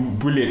would have been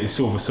brilliant if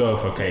Silver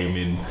Surfer came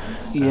in.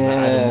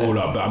 Adam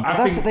Warlock, but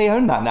I think they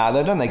own that now,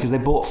 though, don't they? Because they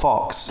bought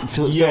Fox.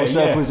 Silver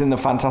Surfer was in the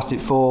Fantastic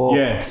Four.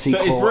 Yeah,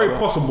 sequel, so it's very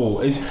possible.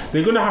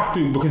 They're going to have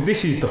to, because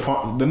this is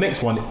the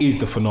next one is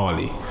the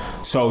finale.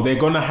 So they're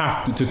going to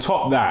have to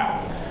top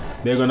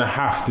that. They're going to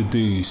have to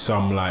do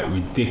some like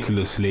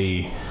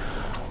ridiculously.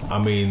 I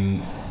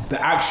mean,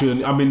 the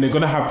action. I mean, they're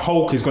gonna have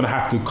Hulk is gonna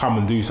have to come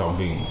and do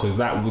something, because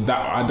that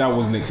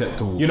wasn't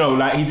acceptable. You know,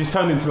 like he just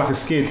turned into like a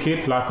scared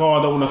kid. Like, oh,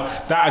 I don't want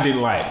to. That I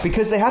didn't like.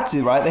 Because they had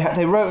to, right?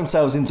 They wrote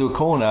themselves into a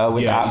corner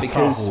with that.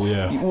 Because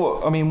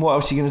powerful, what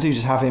else are you gonna do?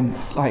 Just have him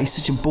like he's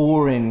such a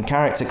boring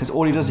character, because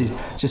all he does is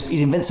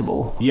he's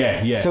invincible.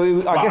 Yeah.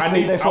 So I guess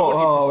they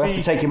thought, we have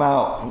to take him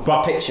out.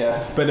 But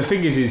picture. But the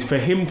thing is for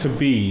him to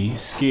be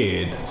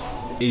scared,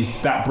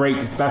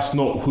 that's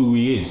not who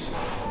he is.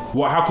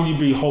 How can you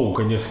be Hulk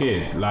and you're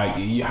scared? Like,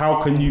 how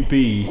can you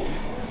be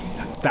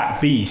that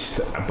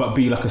beast but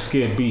be like a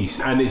scared beast?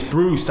 And it's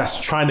Bruce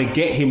that's trying to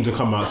get him to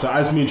come out. So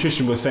as me and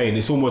Tristan were saying,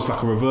 it's almost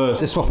like a reverse.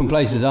 They're swapping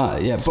places, aren't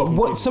they? Yeah. But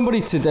what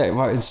somebody today,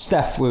 right,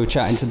 Steph, we were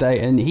chatting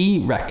today, and he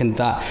reckoned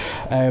that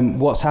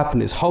what's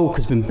happened is Hulk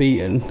has been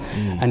beaten,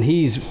 and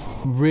he's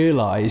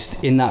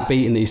realised in that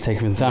beating that he's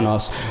taken from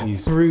Thanos,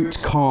 Brute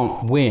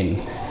can't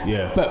win.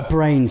 Yeah. But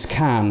brains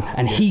can,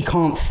 and he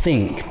can't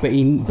think.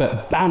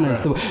 But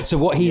Banner's so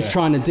what he's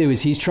trying to do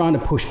is he's trying to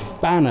push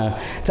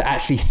Banner to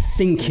actually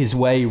think his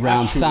way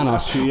around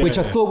Thanos, which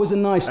I thought was a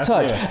nice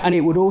touch, and it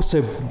would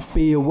also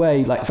be a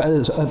way, like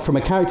from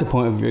a character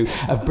point of view,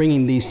 of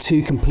bringing these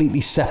two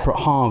completely separate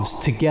halves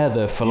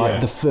together for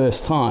like the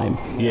first time.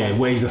 Yeah,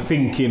 where he's a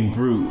thinking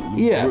brute.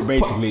 Yeah,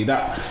 basically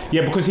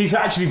because he's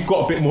actually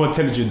got a bit more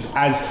intelligence.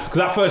 Because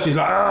at first he's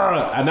like,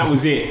 and that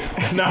was it.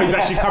 Now he's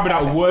actually coming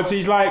out with words.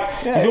 He's like,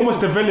 he's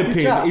almost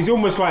developing. He's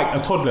almost like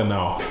a toddler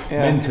now,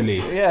 mentally.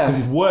 Yeah.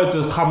 Because his words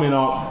are coming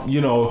up, you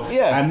know.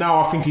 Yeah. And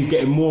now I think he's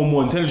getting more and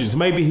more intelligence.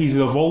 Maybe he's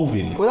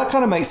evolving. Well, that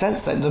kind of makes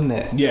sense then, doesn't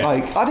it? Yeah.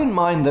 Like, I didn't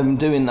mind them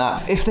doing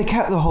that. If they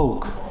kept the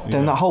Hulk,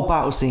 then that whole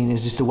battle scene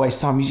is just a waste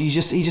of time. He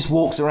just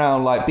walks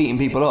around like beating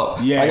people up.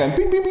 Yeah. Like going,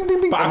 bing, bing, bing,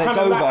 bing, bing, and it's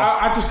over.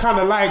 I just kind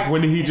of like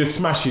when he just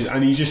smashes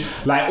and he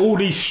just, like, all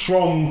these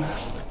strong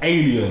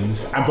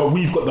aliens, but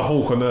we've got the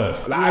Hulk on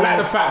Earth. Like, I like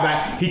the fact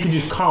that he can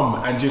just come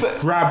and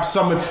just grab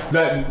some of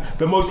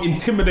the most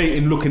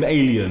intimidating looking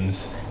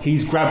aliens.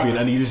 He's grabbing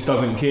and he just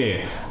doesn't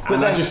care.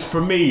 But then,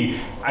 for me,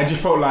 I just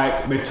felt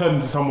like they've turned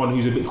into someone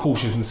who's a bit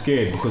cautious and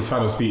scared because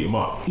Thanos beat him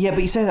up. Yeah,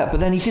 but you say that,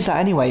 but then he did that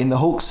anyway in the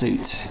Hulk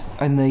suit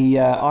and the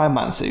Iron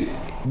Man suit.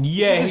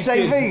 Yeah, it's the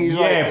same thing. He's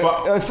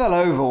but I fell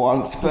over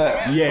once,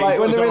 but like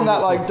when they're in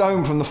that like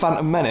dome from the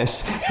Phantom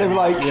Menace, they were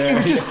like, he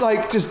was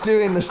just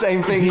doing the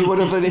same thing he would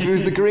have done if he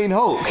was the Green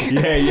Hulk.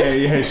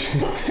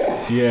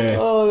 Yeah.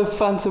 Oh, the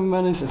Phantom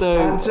Menace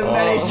dome. Phantom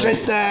Menace,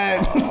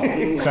 Tristan.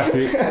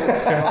 Classic.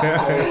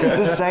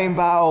 The same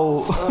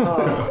battle.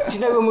 Do you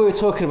know when we were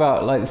talking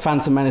about like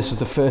Phantom Menace was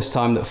the first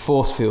time that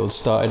force fields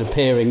started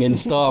appearing in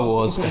Star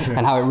Wars,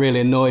 and how it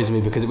really annoys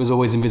me because it was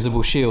always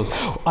invisible shields.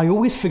 I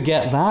always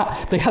forget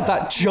that they had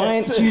that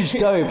giant, huge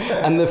dome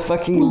and the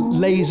fucking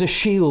laser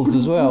shields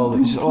as well.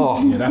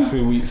 Yeah, that's a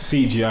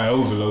CGI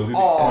overload, isn't it?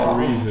 For no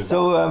reason.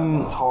 So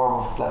that's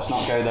horrible. Let's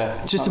not go there.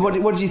 Just what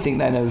do you think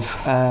then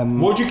of?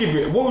 What would you give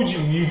it? What would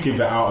you give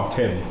it out of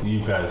 10? You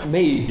guys?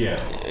 Me? Yeah.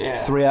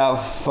 3 out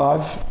of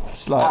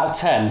 5. Like, out of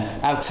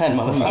 10,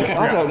 motherfucker.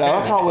 I don't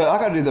know. I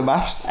can't do the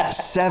maths.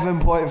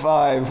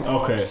 7.5.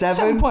 Okay.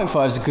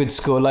 7.5 is a good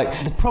score.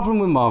 Like, the problem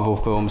with Marvel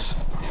films,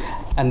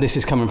 and this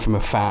is coming from a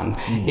fan,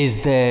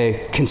 is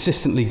they're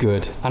consistently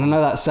good. And I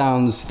know that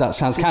sounds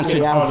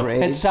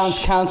counterintuitive. It sounds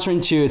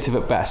counterintuitive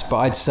at best, but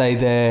I'd say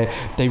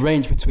they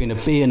range between a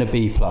B and a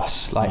B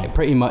plus, like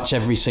pretty much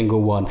every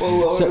single one.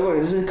 Well,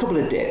 there's a couple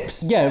of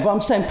dips. Yeah, but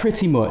I'm saying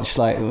pretty much.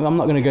 Like, I'm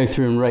not going to go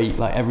through and rate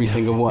like every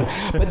single one,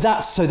 but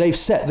that's so they've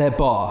set their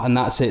bar, and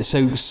that's it.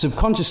 So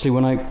subconsciously,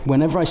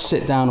 whenever I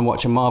sit down and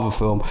watch a Marvel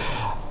film,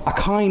 I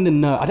kind of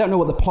know, I don't know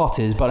what the plot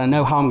is, but I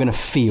know how I'm going to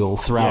feel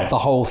throughout the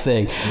whole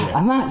thing. Yeah.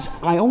 And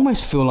I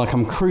almost feel like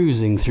I'm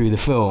cruising through the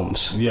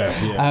films.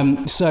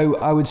 So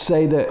I would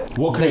say that...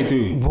 What could they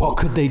do? What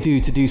could they do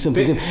to do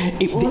something?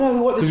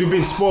 Because we've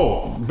been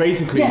spoiled.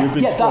 Basically, we've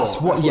been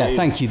spoiled.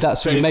 Thank you.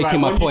 That's so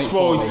making my point.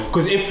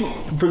 Because if,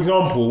 for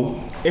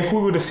example, if we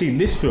would have seen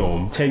this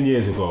film 10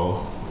 years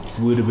ago,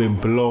 we would have been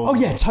blown. Oh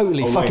yeah,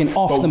 totally away. Fucking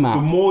off the map.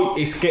 The more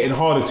it's getting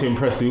harder to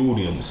impress the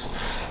audience.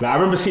 Like, I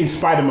remember seeing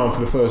Spider-Man for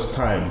the first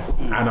time,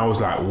 and I was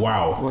like,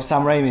 wow. What,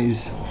 Sam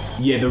Raimi's?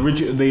 Yeah, the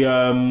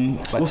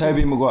like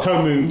Tobey Maguire.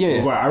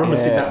 Maguire. I remember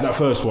seeing that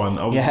first one.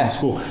 I was in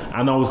school,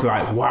 and I was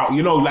like, wow.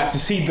 You know, like to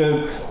see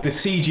the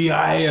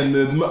CGI and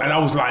I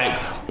was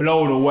like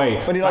blown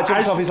away. When he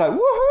jumps off, he's like,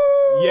 woohoo!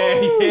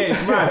 Yeah,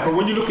 it's mad. But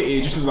when you look at it,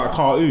 it just looks like a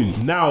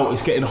cartoon. Now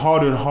it's getting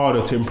harder and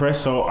harder to impress.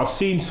 So I've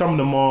seen some of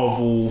the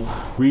Marvel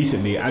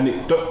recently, and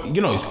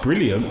it's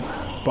brilliant,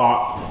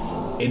 but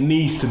it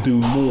needs to do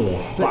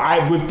more.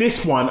 But with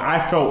this one, I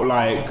felt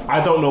like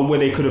I don't know where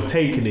they could have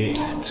taken it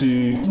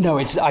to. No,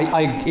 it's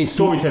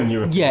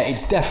storytelling. Yeah,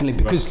 it's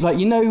definitely because like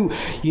you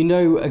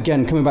know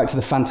again coming back to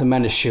the Phantom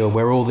Menace shield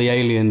where all the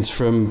aliens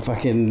from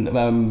fucking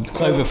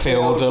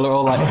Cloverfield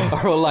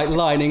are all like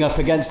lining up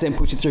against it and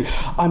pushing through.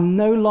 I'm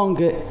no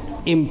longer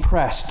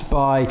impressed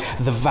by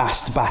the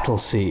vast battle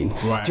scene. Right.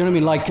 Do you know what I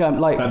mean? Like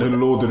the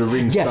Lord of the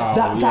Rings style.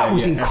 That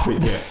was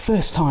incredible. The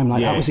first time,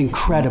 that was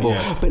incredible.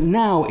 Yeah. But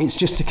now it's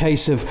just a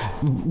case of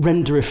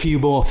render a few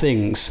more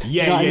things.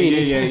 Yeah, Now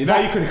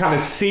you can kind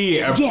of see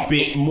it a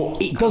bit more.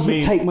 It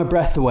doesn't take my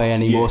breath away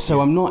anymore.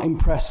 So I'm not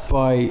impressed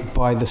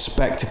by the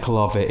spectacle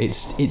of it.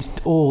 It's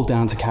all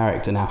down to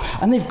character now.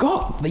 And they've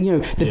got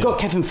got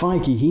Kevin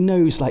Feige. He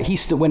knows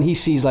when he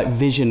sees like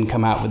Vision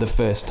come out for the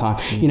first time,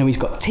 he's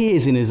got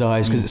tears in his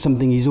eyes because it's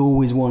something he's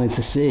always wanted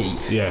to see.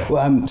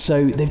 Yeah.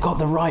 So they've got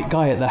the right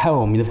guy at the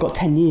helm. They've got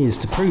 10 years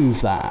to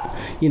prove that.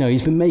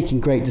 He's been making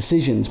great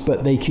decisions,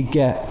 but they could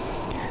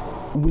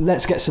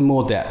let's get some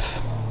more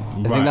depth.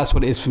 I think that's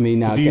what it is for me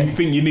now. Do you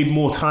think you need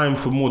more time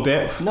for more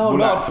depth? No,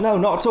 not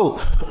at all.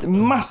 The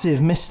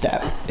massive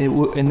misstep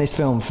in this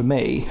film for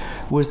me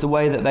was the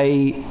way that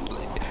they...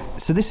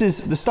 So this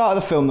is the start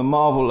of the film. The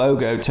Marvel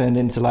logo turned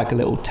into like a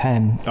little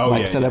 10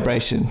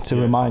 celebration to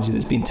remind you that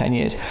it's been 10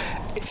 years.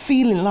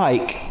 Feeling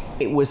like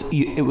it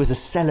was a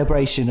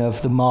celebration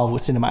of the Marvel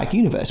Cinematic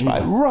Universe,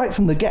 right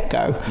from the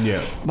get-go. Yeah,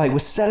 like we're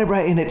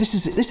celebrating it. This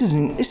is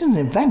an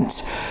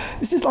event.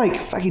 This is like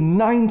fucking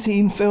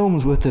 19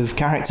 films worth of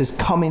characters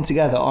coming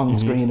together on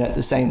screen at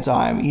the same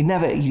time. You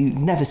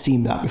never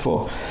seen that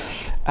before,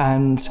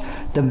 and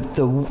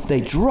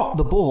they dropped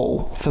the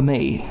ball for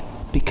me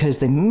because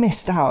they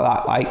missed out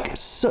at like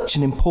such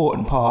an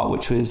important part,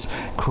 which was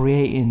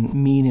creating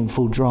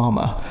meaningful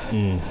drama.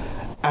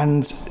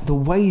 And the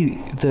way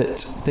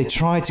that they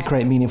tried to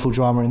create meaningful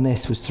drama in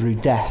this was through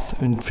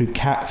death and through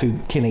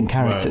killing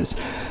characters.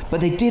 Right. But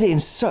they did it in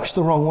such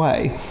the wrong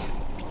way.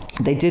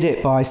 They did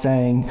it by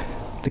saying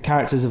the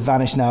characters have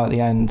vanished now at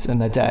the end and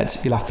they're dead.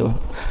 You'll have to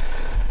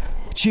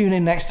tune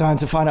in next time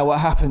to find out what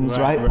happens,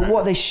 right? But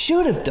what they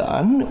should have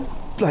done,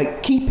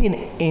 like keeping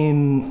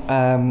in...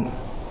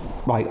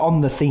 like on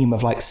the theme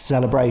of like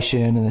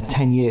celebration and the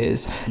 10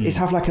 years is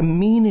have like a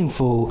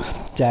meaningful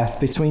death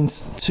between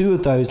two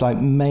of those like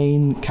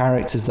main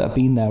characters that have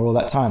been there all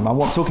that time. And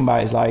what I'm talking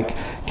about is like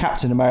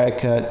Captain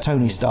America,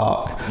 Tony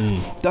Stark.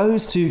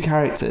 Those two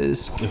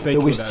characters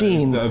that we've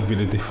seen, that would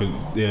be a different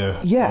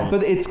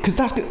but it's because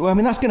that's going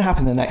to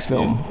happen in the next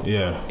film.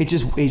 It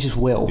just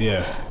will.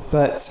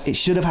 But it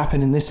should have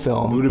happened in this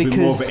film. It would have been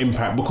more of an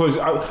impact because,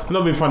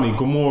 not being funny,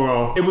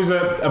 Gamora, it was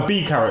a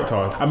B character.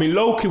 I mean,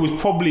 Loki was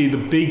probably the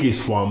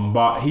biggest one,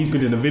 but he's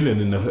been in a villain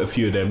in a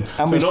few of them.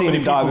 And so we've seen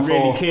him die before.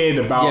 Really cared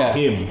about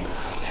him.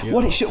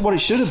 What it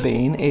should have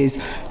been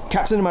is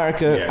Captain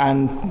America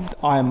and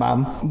Iron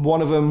Man,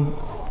 one of them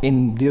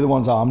in the other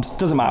one's arms,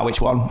 doesn't matter which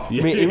one,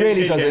 it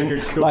really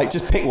doesn't, like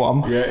just pick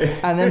one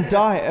and then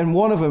die, and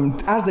one of them,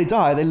 as they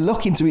die, they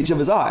look into each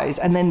other's eyes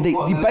and then they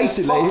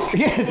basically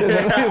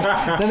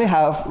then they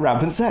have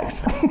rampant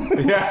sex.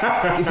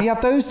 If you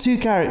have those two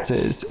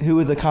characters who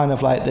are the kind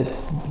of like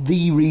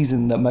the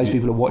reason that most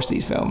people have watched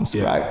these films,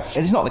 right? And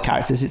it's not the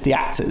characters, it's the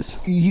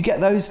actors. You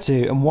get those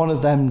two and one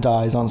of them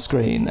dies on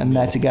screen and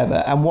they're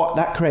together, and what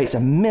that creates a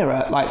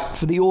mirror, like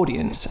for the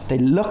audience, they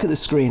look at the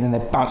screen and they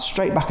bounce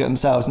straight back at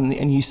themselves,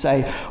 and you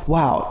say,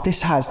 wow,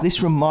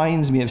 this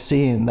reminds me of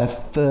seeing the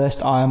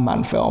first Iron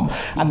Man film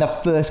and the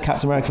first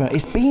Captain America film.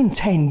 It's been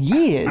 10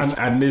 years.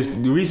 And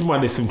the reason why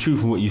there's some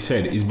truth in what you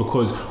said is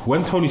because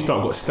when Tony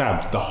Stark got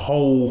stabbed, the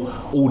whole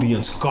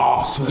audience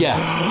gasped.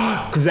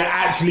 Because they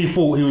actually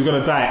thought he was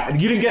going to die. that.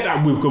 You didn't get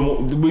that with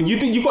Gamora.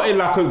 You got it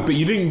like, but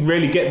you didn't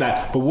really get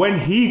that. But when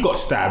he got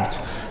stabbed,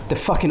 the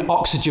fucking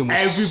oxygen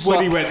was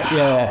everybody sucked.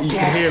 went, you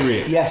can hear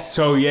it. Yes.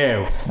 So,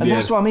 And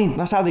that's what I mean.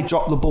 That's how they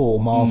dropped the ball,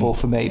 Marvel,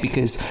 for me,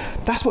 because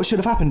that's what should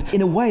have happened.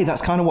 In a way,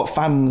 that's kind of what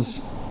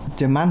fans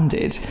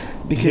demanded,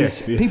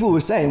 because people were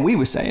saying, we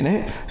were saying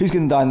it, who's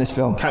going to die in this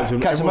film? Captain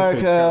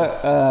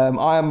America,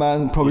 Iron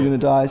Man probably going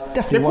to die. It's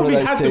definitely one of those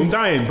two. They probably had them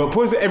dying, but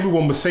because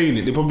everyone was saying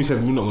it, they probably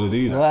said, we're not going to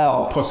do that.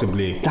 Well,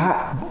 possibly.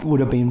 That would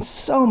have been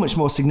so much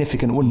more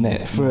significant, wouldn't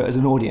it, for as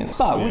an audience?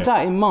 But with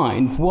that in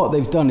mind, what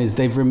they've done is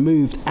they've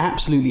removed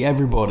absolutely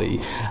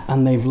everybody,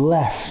 and they've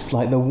left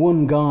like the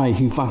one guy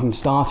who fucking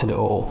started it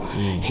all.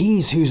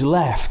 He's who's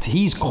left.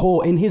 He's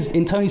caught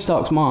in Tony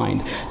Stark's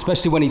mind,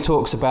 especially when he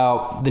talks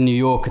about the New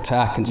York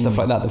attack and stuff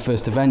like that, the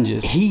first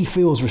Avengers. He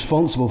feels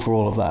responsible for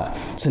all of that.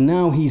 So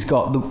now he's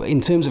got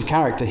in terms of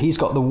character, he's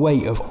got the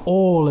weight of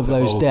all of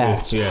those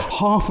deaths.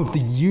 Half of the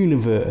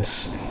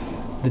universe,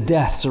 the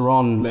deaths are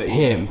on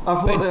him.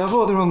 I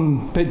thought they were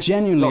on. But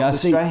genuinely, Doctor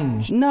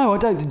Strange. No, I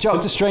don't.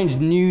 Doctor Strange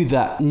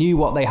knew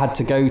what they had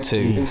to go to.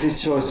 It was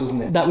his choice,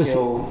 wasn't it? That was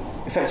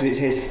effectively it's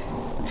his.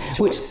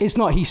 Which it's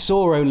not. He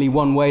saw only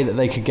one way that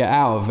they could get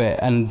out of it,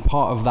 and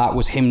part of that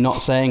was him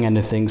not saying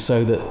anything,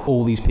 so that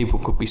all these people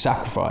could be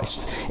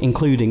sacrificed,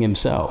 including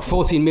himself.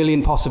 14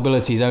 million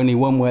possibilities, only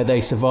one where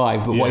they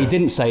survive. But what he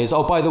didn't say is,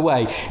 oh, by the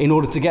way, in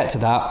order to get to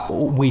that,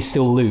 we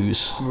still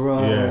lose.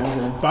 Right.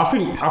 Yeah. But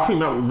I think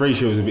that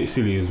ratio is a bit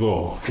silly as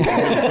well.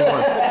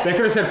 They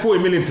could have said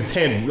 40 million to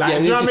 10. Like,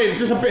 do you know what I mean?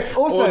 Just a bit.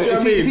 Also,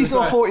 if you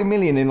saw 40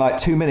 million in like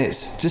 2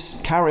 minutes,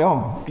 just carry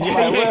on.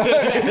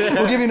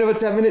 We'll give you another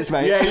 10 minutes,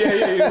 mate.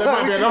 Yeah. There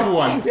might be another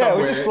one. Yeah,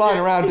 we're just flying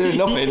around doing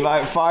nothing,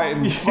 like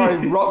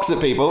throwing rocks at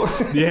people.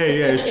 Yeah,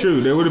 it's true.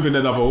 There would have been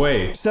another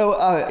way. So,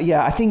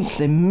 I think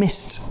they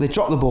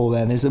dropped the ball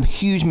there. There's a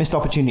huge missed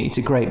opportunity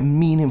to create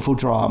meaningful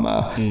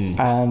drama.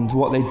 And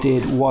what they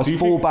did was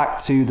fall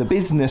back to the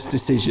business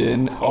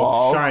decision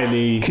of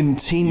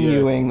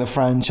continuing the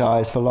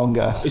franchise for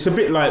longer. It's a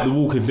bit like The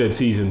Walking Dead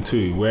Season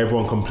 2, where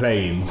everyone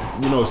complained.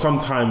 You know,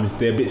 sometimes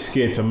they're a bit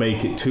scared to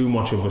make it too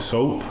much of a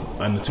soap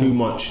and too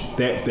much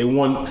depth. They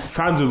want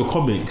fans of the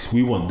comics.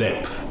 We want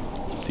depth,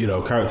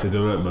 character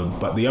development.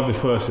 But the average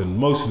person,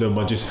 most of them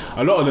are just.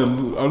 A lot of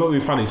them are not really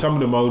funny. Some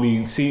of them only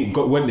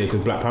went there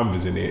because Black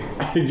Panther's in it.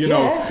 you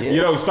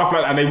know, stuff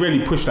like that. And they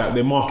really pushed that.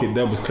 Their market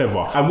that was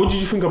clever. And what did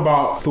you think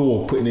about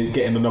Thor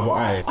getting another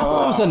eye? I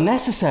thought it was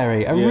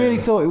unnecessary. I really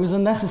thought it was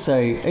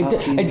unnecessary.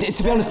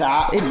 To be honest,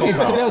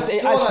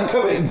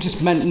 it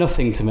just meant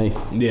nothing to me.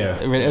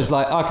 Yeah, it was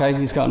like, okay,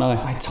 he's got an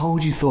eye. I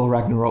told you Thor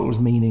Ragnarok was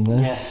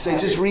meaningless. Yes. They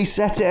just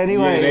reset it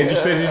anyway. Yeah,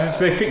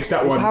 they fixed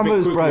that one. His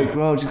hammer's broke.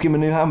 Well, just give him a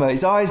new hammer.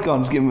 His eye's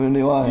gone. Just give him a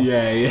new eye.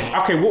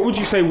 Yeah. Okay, what would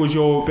you say was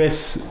your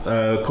best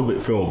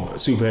comic film,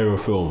 superhero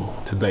film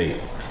to date?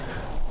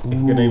 If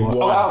you can name one,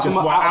 out of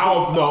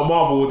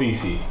Marvel or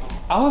DC.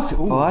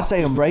 I'd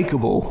say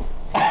Unbreakable.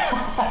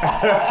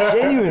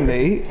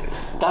 Genuinely.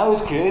 That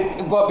was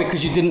good. What,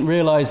 because you didn't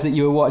realise that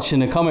you were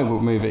watching a comic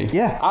book movie?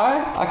 Yeah.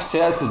 I can say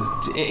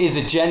it is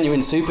a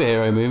genuine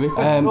superhero movie.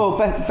 Marvel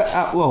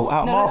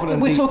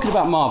and we're talking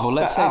about Marvel.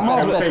 Let's say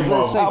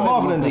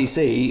Marvel and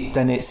DC.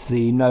 Then it's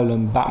the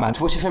Nolan Batman.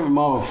 What's your favourite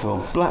Marvel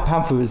film? Black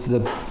Panther was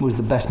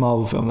the best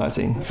Marvel film that I've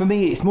seen. For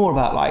me, it's more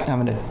about like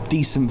having a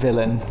decent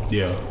villain.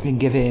 Yeah. And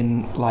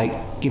giving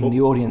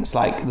the audience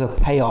like the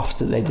payoffs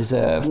that they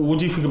deserve. What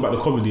do you think about the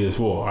comedy as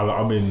well?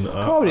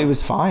 Comedy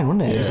was fine,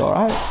 wasn't it? Yeah. It was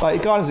alright.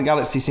 Like Guardians of the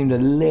Galaxy seemed a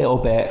little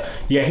bit.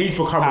 Yeah, he's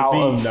become a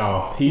meme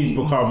now. He's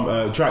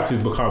become Drax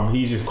has become.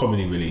 He's just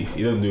comedy relief.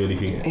 He doesn't do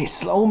anything.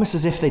 It's almost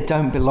as if they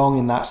don't belong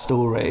in that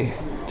story.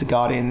 The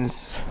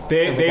Guardians.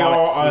 They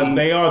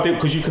are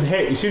because you could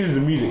hear as soon as the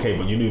music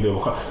came on, you knew they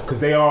were because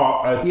they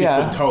are a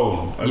different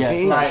tone.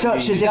 It's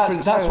such a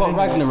different. That's what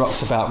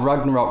Ragnarok's about.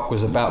 Ragnarok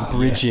was about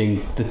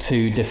bridging the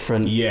two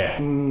different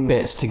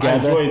bits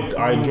together.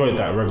 I enjoyed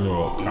that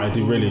Ragnarok. I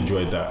did really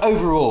enjoyed that.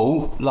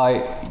 Overall,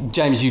 like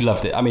James, you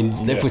loved it. I mean,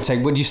 if we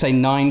take, would you say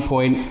 9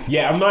 point?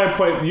 Yeah, I'm 9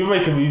 point. You're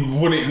making me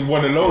want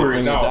to lower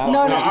it now.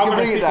 No, I'm going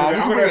to stick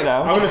with it.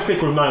 I'm going to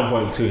stick with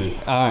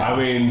 9.2. I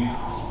mean,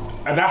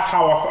 and that's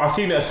how I've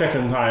seen it a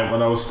second time,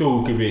 and I would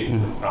still give it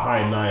a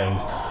high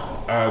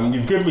 9s.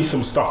 You've given me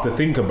some stuff to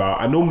think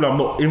about, and normally I'm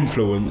not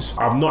influenced.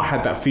 I've not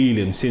had that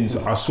feeling since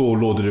I saw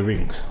Lord of the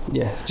Rings.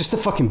 Yeah, just the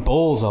fucking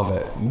balls of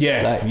it.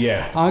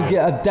 Yeah,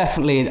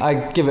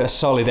 I give it a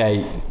solid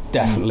 8.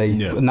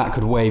 Definitely, and that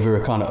could waver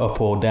a kind of up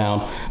or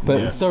down,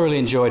 but thoroughly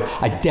enjoyed.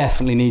 I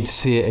definitely need to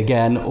see it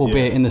again,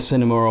 albeit in the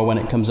cinema or when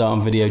it comes out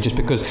on video, just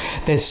because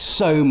there's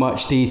so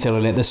much detail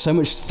in it. There's so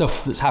much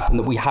stuff that's happened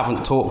that we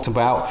haven't talked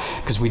about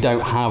because we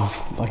don't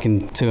have like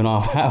in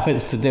 2.5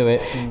 hours to do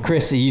it.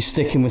 Chris, are you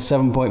sticking with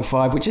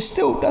 7.5, which is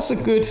still, that's a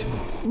good...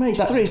 Mate,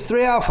 it's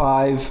 3 out of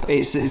 5.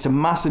 It's a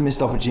massive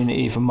missed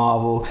opportunity for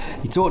Marvel.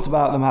 You talked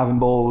about them having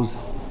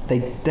balls.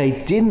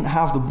 They didn't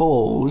have the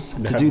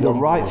balls to do the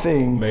right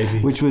thing,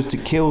 which was to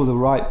kill the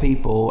right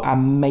people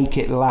and make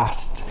it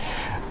last.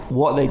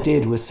 What they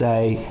did was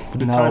say,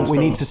 no, we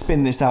need to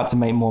spin this out to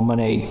make more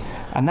money.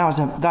 And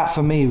that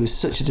for me was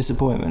such a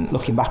disappointment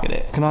looking back at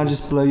it. Can I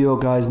just blow your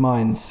guys'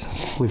 minds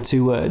with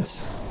 2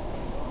 words?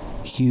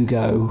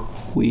 Hugo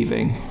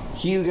Weaving.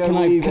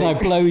 Can I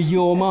blow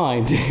your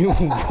mind?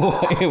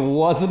 It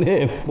wasn't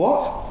him.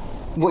 What?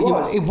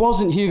 It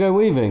wasn't Hugo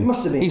Weaving. It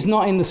must have been. He's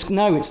not in the.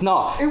 No, it's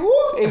not. It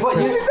was.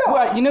 Was it not?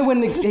 Well, you know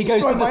when he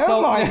goes to the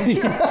soul.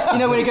 You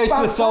know when he goes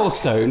to the Soul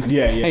Stone.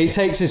 Yeah. And he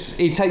takes his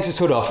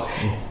hood off.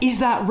 Is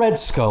that Red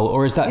Skull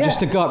or is that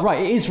just a guy?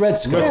 Right, it is Red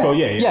Skull. Red Skull,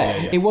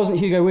 yeah. It wasn't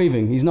Hugo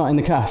Weaving. He's not in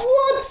the cast.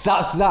 What?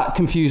 That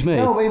confused me.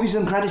 No, maybe he's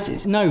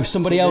uncredited. No,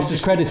 somebody else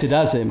is credited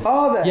as him.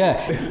 Oh, there.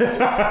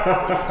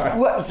 Yeah.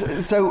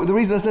 So the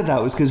reason I said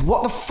that was because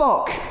what the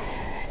fuck?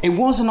 It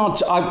was an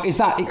odd. Is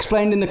that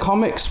explained in the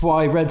comics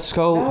why Red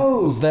Skull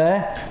was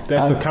there?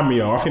 That's a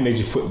cameo. I think they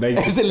just put.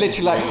 Is it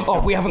literally like, oh,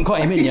 we haven't got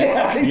him in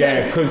yet?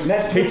 Yeah, because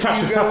he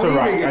touched the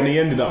Tesseract and he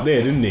ended up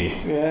there, didn't he?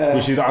 Yeah.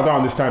 Which is, I don't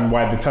understand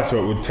why the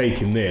Tesseract would take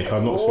him there. Cause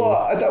I'm not sure.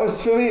 That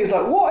was for me. It's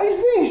like, what is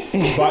this?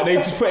 But they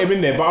just put him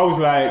in there. But I was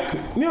like,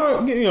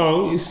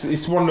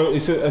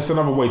 it's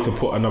another way to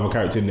put another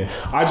character in there.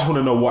 I just want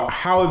to know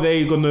how are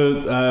they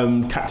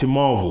gonna Captain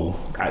Marvel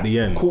at the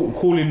end,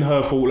 calling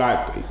her for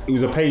like it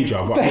was a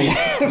pager, but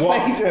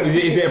what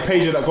is it a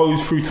pager that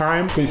goes through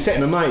time? Because it's set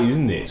in the 90s,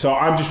 isn't it? So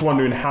I'm just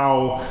wondering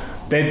how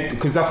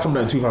because that's coming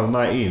out in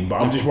 2019,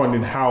 but I'm just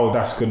wondering how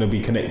that's going to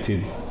be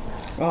connected.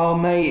 Oh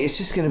mate, it's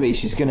just going to be,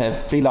 she's going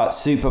to be like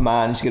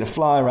Superman, she's going to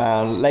fly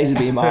around, laser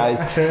beam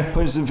eyes,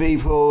 punch some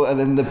people, and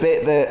then the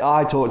bit that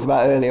I talked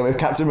about earlier with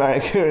Captain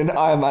America and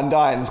Iron Man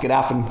dying is going to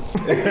happen.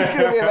 It's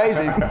going to be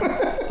amazing.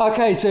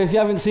 Okay, so if you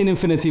haven't seen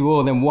Infinity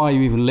War, then why are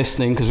you even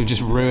listening? Because we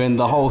just ruined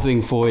the whole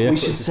thing for you. We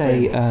should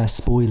say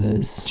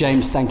spoilers.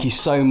 James, thank you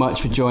so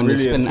much for joining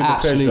us. It's been an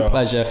absolute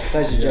pleasure.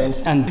 Pleasure, James.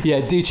 And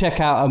yeah, do check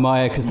out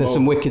Amaya because there's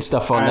some wicked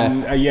stuff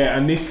on there.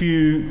 And if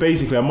you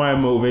basically Amaya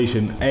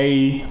Motivation,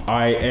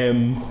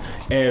 AIMMIA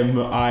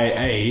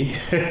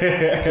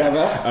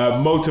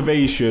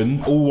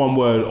Motivation, all one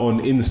word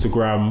on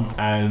Instagram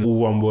and all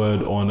one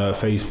word on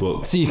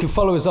Facebook. So you can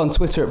follow us on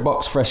Twitter at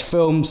Box Fresh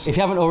Films. If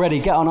you haven't already,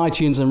 get on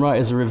iTunes and write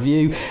us a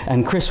review,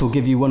 and Chris will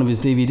give you one of his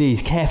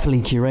DVDs,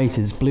 carefully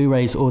curated,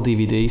 Blu-rays or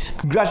DVDs.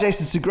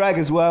 Congratulations to Greg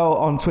as well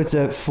on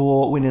Twitter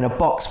for winning a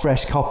Box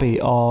Fresh copy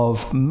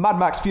of Mad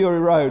Max Fury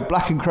Road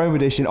Black and Chrome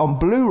Edition on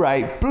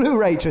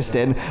Blu-ray,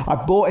 Tristan. I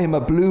bought him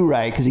a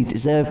Blu-ray because he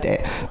deserved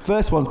it.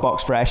 First one's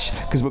Box Fresh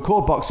because we're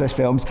called Box Fresh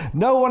Films.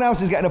 No one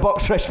else is getting a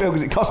Box Fresh film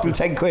because it cost me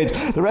 10 quid.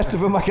 The rest of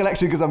them my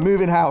collection because I'm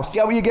moving house.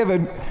 Yeah, what are you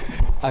giving?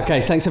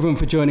 Okay, thanks everyone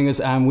for joining us,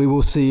 and we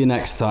will see you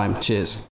next time. Cheers.